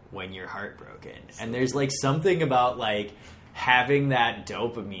do when you're heartbroken. And there's like something about like having that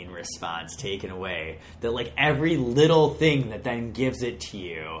dopamine response taken away that like every little thing that then gives it to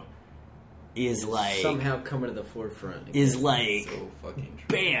you is like Somehow coming to the forefront. is like So fucking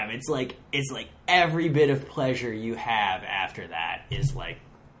true. bam, it's like every bit of pleasure you have after that is like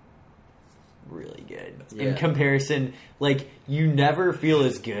really good. Yeah. In comparison, like you never feel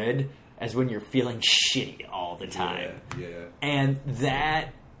as good as when you're feeling shitty all the time. Yeah. And that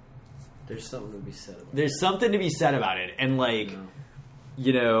There's something to be said about there's something to be said about it. And like, No.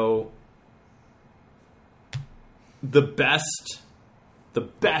 you know, the best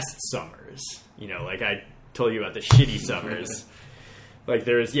summers, you know, like I told you about the shitty summers. Like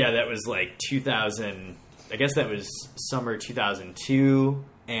there was, that was like 2000, I guess that was summer 2002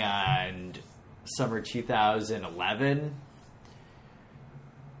 and summer 2011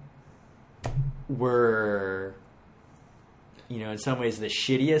 were, you know, in some ways the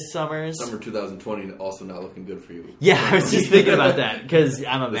shittiest summers. Summer 2020 also not looking good for you. Yeah, I was just thinking about that because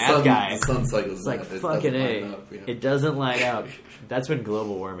I'm a The math sun, guy. The sun cycle's It's like not, it fucking doesn't A. line up, yeah. It doesn't line up. That's when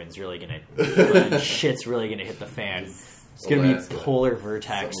global warming's really gonna shit's really gonna hit the fan. It's gonna be Alaska.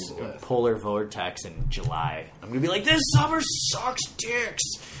 polar vortex in July. I'm gonna be like, this summer sucks dicks.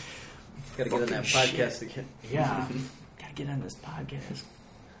 Gotta get on that Fucking podcast again. Yeah, gotta get on this podcast.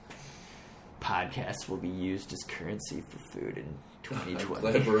 Podcasts will be used as currency for food in I'm 2020.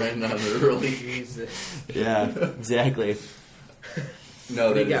 glad we're ending on the early. Jesus. Yeah, exactly. No,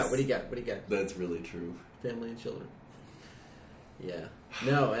 What do you that got? is- What do you got? What do you got? That's really true. Family and children. Yeah.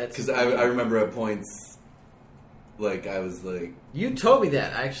 No, that's... Because I remember at points, like, I was like, You told me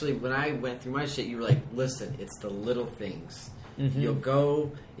that. Actually, when I went through my shit, you were like, listen, it's the little things. Mm-hmm. You'll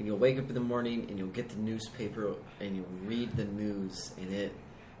go and you'll wake up in the morning and you'll get the newspaper and you'll read the news and it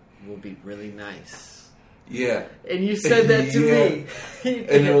will be really nice. yeah. And you said that to me.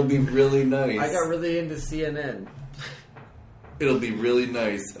 And it'll be really nice. I got really into CNN. It'll be really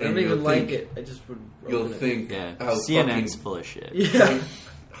nice. I don't and even you'll like think, it. I just would. You'll open it. think Yeah, how CNN's fucking full of shit. Yeah.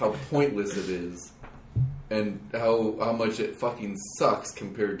 how pointless it is, and how much it fucking sucks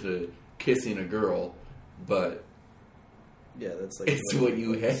compared to kissing a girl, but Yeah, that's like It's what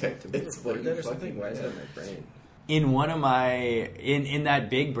you have. Did we It's record what that you or something? fucking Why is that have. in my brain? In one of my in that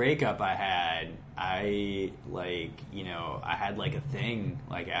big breakup I had, I had like a thing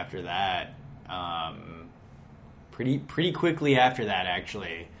like after that, pretty quickly after that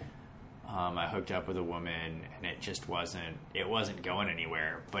actually. I hooked up with a woman and it just wasn't going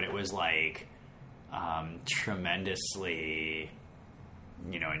anywhere, but it was like tremendously,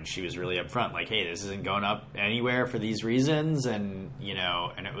 and she was really upfront, like, hey, this isn't going up anywhere for these reasons, and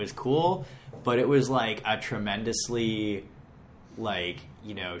and it was cool, but it was like a tremendously, like,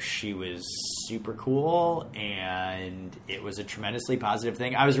 she was super cool, and it was a tremendously positive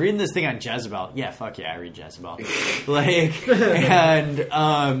thing. I was reading this thing on Jezebel. Yeah, fuck yeah, I read Jezebel. Like, and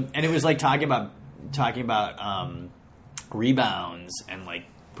it was like talking about rebounds and like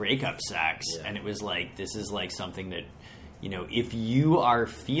breakup sex, and it was like, this is like something that, if you are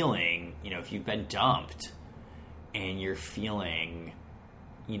feeling, if you've been dumped and you're feeling,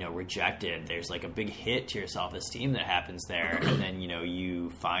 rejected, there's like a big hit to your self-esteem that happens there, and then you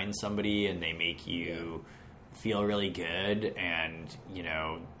find somebody and they make you feel really good, and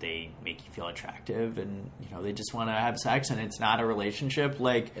they make you feel attractive, and they just want to have sex, and it's not a relationship,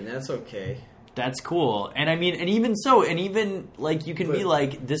 like, And that's okay. that's cool. And I mean, and even so, and even like you can be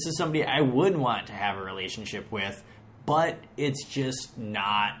like, this is somebody I would want to have a relationship with, but it's just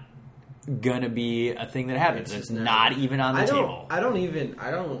not gonna be a thing that happens. It's not even on the table. I don't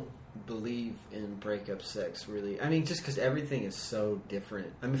believe in breakup sex, really. I mean, just because everything is so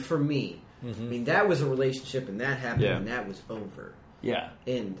different. I mean, for me, I mean, that was a relationship, and that happened, and that was over. Yeah.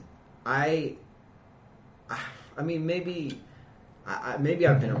 And I mean, maybe I've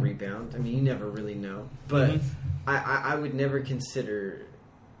been a rebound. I mean, you never really know. But I would never consider,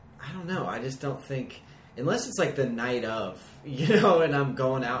 I don't know, I just don't think, unless it's like the night of, and I'm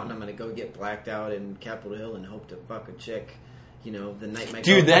going out and I'm going to go get blacked out in Capitol Hill and hope to fuck a chick, the night my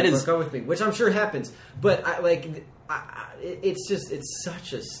Dude, that is... broke up with me, which I'm sure happens. But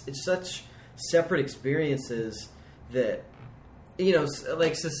it's such separate experiences that,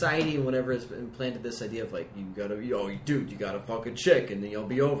 like society and whatever has implanted this idea of like, you gotta fuck a chick and then you'll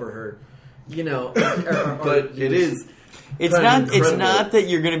be over her, But it is. It's kind of It's incredible. not that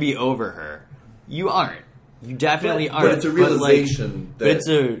you're going to be over her. You aren't. You definitely aren't. But it's a realization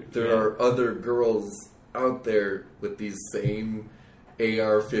that there yeah. are other girls out there with these same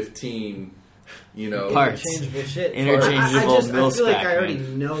AR-15, Parts. interchangeable shit. Interchangeable I feel like mil-spec, I already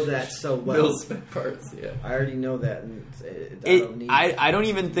man. know that so well. mil-spec parts. Yeah. I already know that, and I don't need. I don't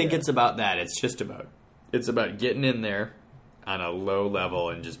even think it's about that. It's about getting in there on a low level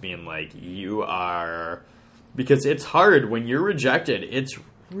and just being like, you are, because it's hard when you're rejected. It's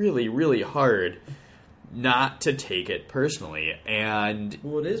really, really hard not to take it personally, and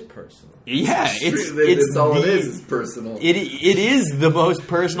Well, it is personal. yeah, It's all it is personal. It is the most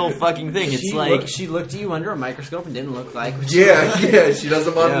personal fucking thing. It's like she looked at you under a microscope and didn't look like. Yeah, she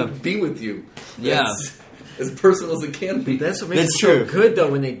doesn't want Yeah. to be with you. Yeah. That's as personal as it can be. That's what makes That's it so true. good, though,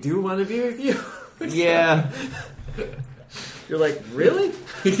 when they do want to be with you. yeah. You're like, really?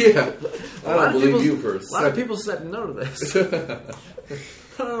 Yeah. I A lot don't of believe people- you for a A lot of second. people said no to this.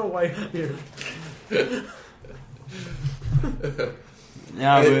 I don't know why you're here.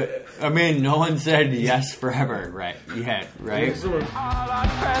 No, but, I mean, no one said yes forever, right? Yeah, right. All our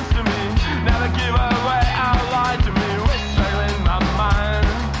friends to me, never give away our lie to me. Whispers in my mind,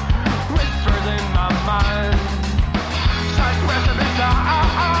 whispers in my mind. Such recipes are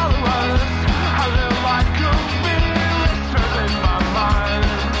all of us. How little life could be. Whispers in my mind,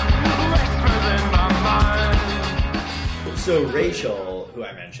 whispers in my mind. So Rachel, who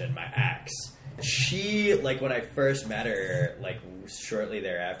I mentioned, my ex, she, like, when I first met her, like, shortly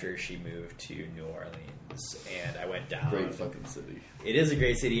thereafter, she moved to New Orleans, and I went down. Great fucking city. It is a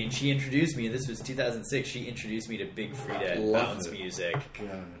great city, and she introduced me, this was 2006, she introduced me to Big Frida and Love Bounce it. music.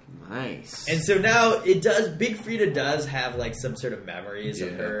 God. Nice. And so now Big Frida does have, like, some sort of memories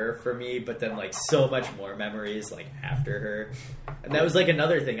of Yeah. her for me, but then, like, so much more memories, like, after her. And that was, like,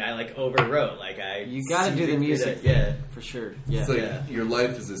 another thing I, like, overwrote. Like, You gotta see do the Big music, Frida- yeah. for sure. Yeah. It's like Yeah. your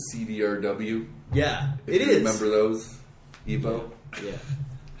life is a CDRW. Yeah, If it you is. Remember those? Evo? Yeah.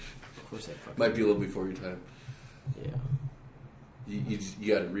 Of course I fucking. Might be a little before your time. Yeah. You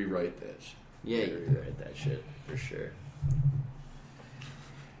got to rewrite that shit. Yeah. Yeah, you're right, that shit, for sure.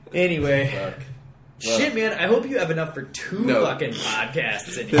 Anyway. Fuck. Well, Shit, man, I hope you have enough for two No. fucking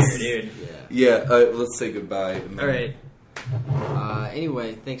podcasts in This here, is- dude. Yeah, let's say goodbye. and then- All right.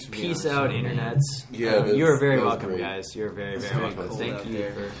 Anyway, thanks for being Peace on. out, internets. Yeah, that's- you are very that was welcome, great. guys. You're very, It's very very welcome. cold Thank out you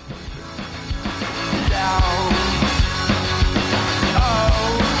there. for... Down.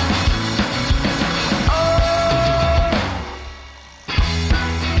 Oh.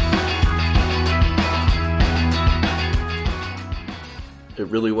 it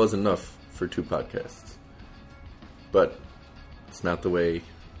really was enough for 2 podcasts. But it's not the way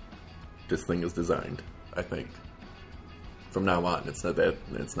this thing is designed, I think. From now on, it's not the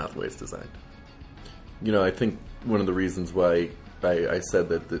way it's designed. You know, I think one of the reasons why I said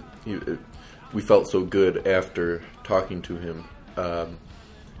that we felt so good after talking to him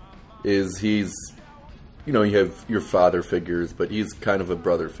is he's, you know, you have your father figures, but he's kind of a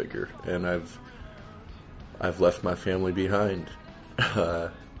brother figure, and I've left my family behind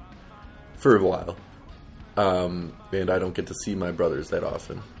for a while, and I don't get to see my brothers that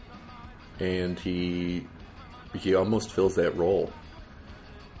often, and he almost fills that role.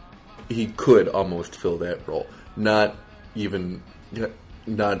 He could almost fill that role, not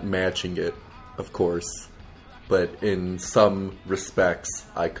matching it, of course, but in some respects,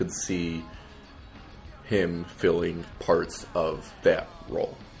 I could see him filling parts of that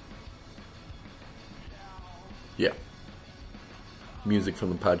role. Yeah. Music from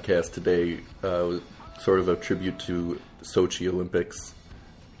the podcast today was sort of a tribute to Sochi Olympics,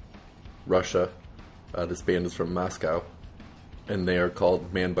 Russia. This band is from Moscow, and they are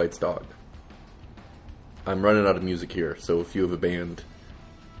called Man Bites Dog. I'm running out of music here, so if you have a band,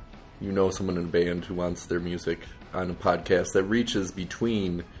 you know someone in a band who wants their music on a podcast that reaches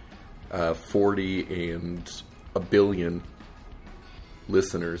between 40 and a billion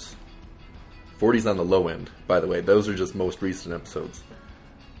listeners. 40's on the low end, by the way. Those are just most recent episodes.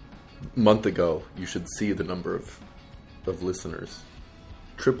 A month ago, you should see the number of listeners.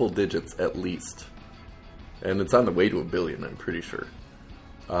 Triple digits at least. And it's on the way to 1 billion, I'm pretty sure.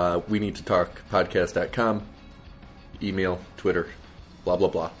 We need to talk podcast.com, email, Twitter, blah, blah,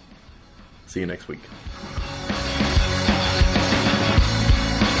 blah. See you next week.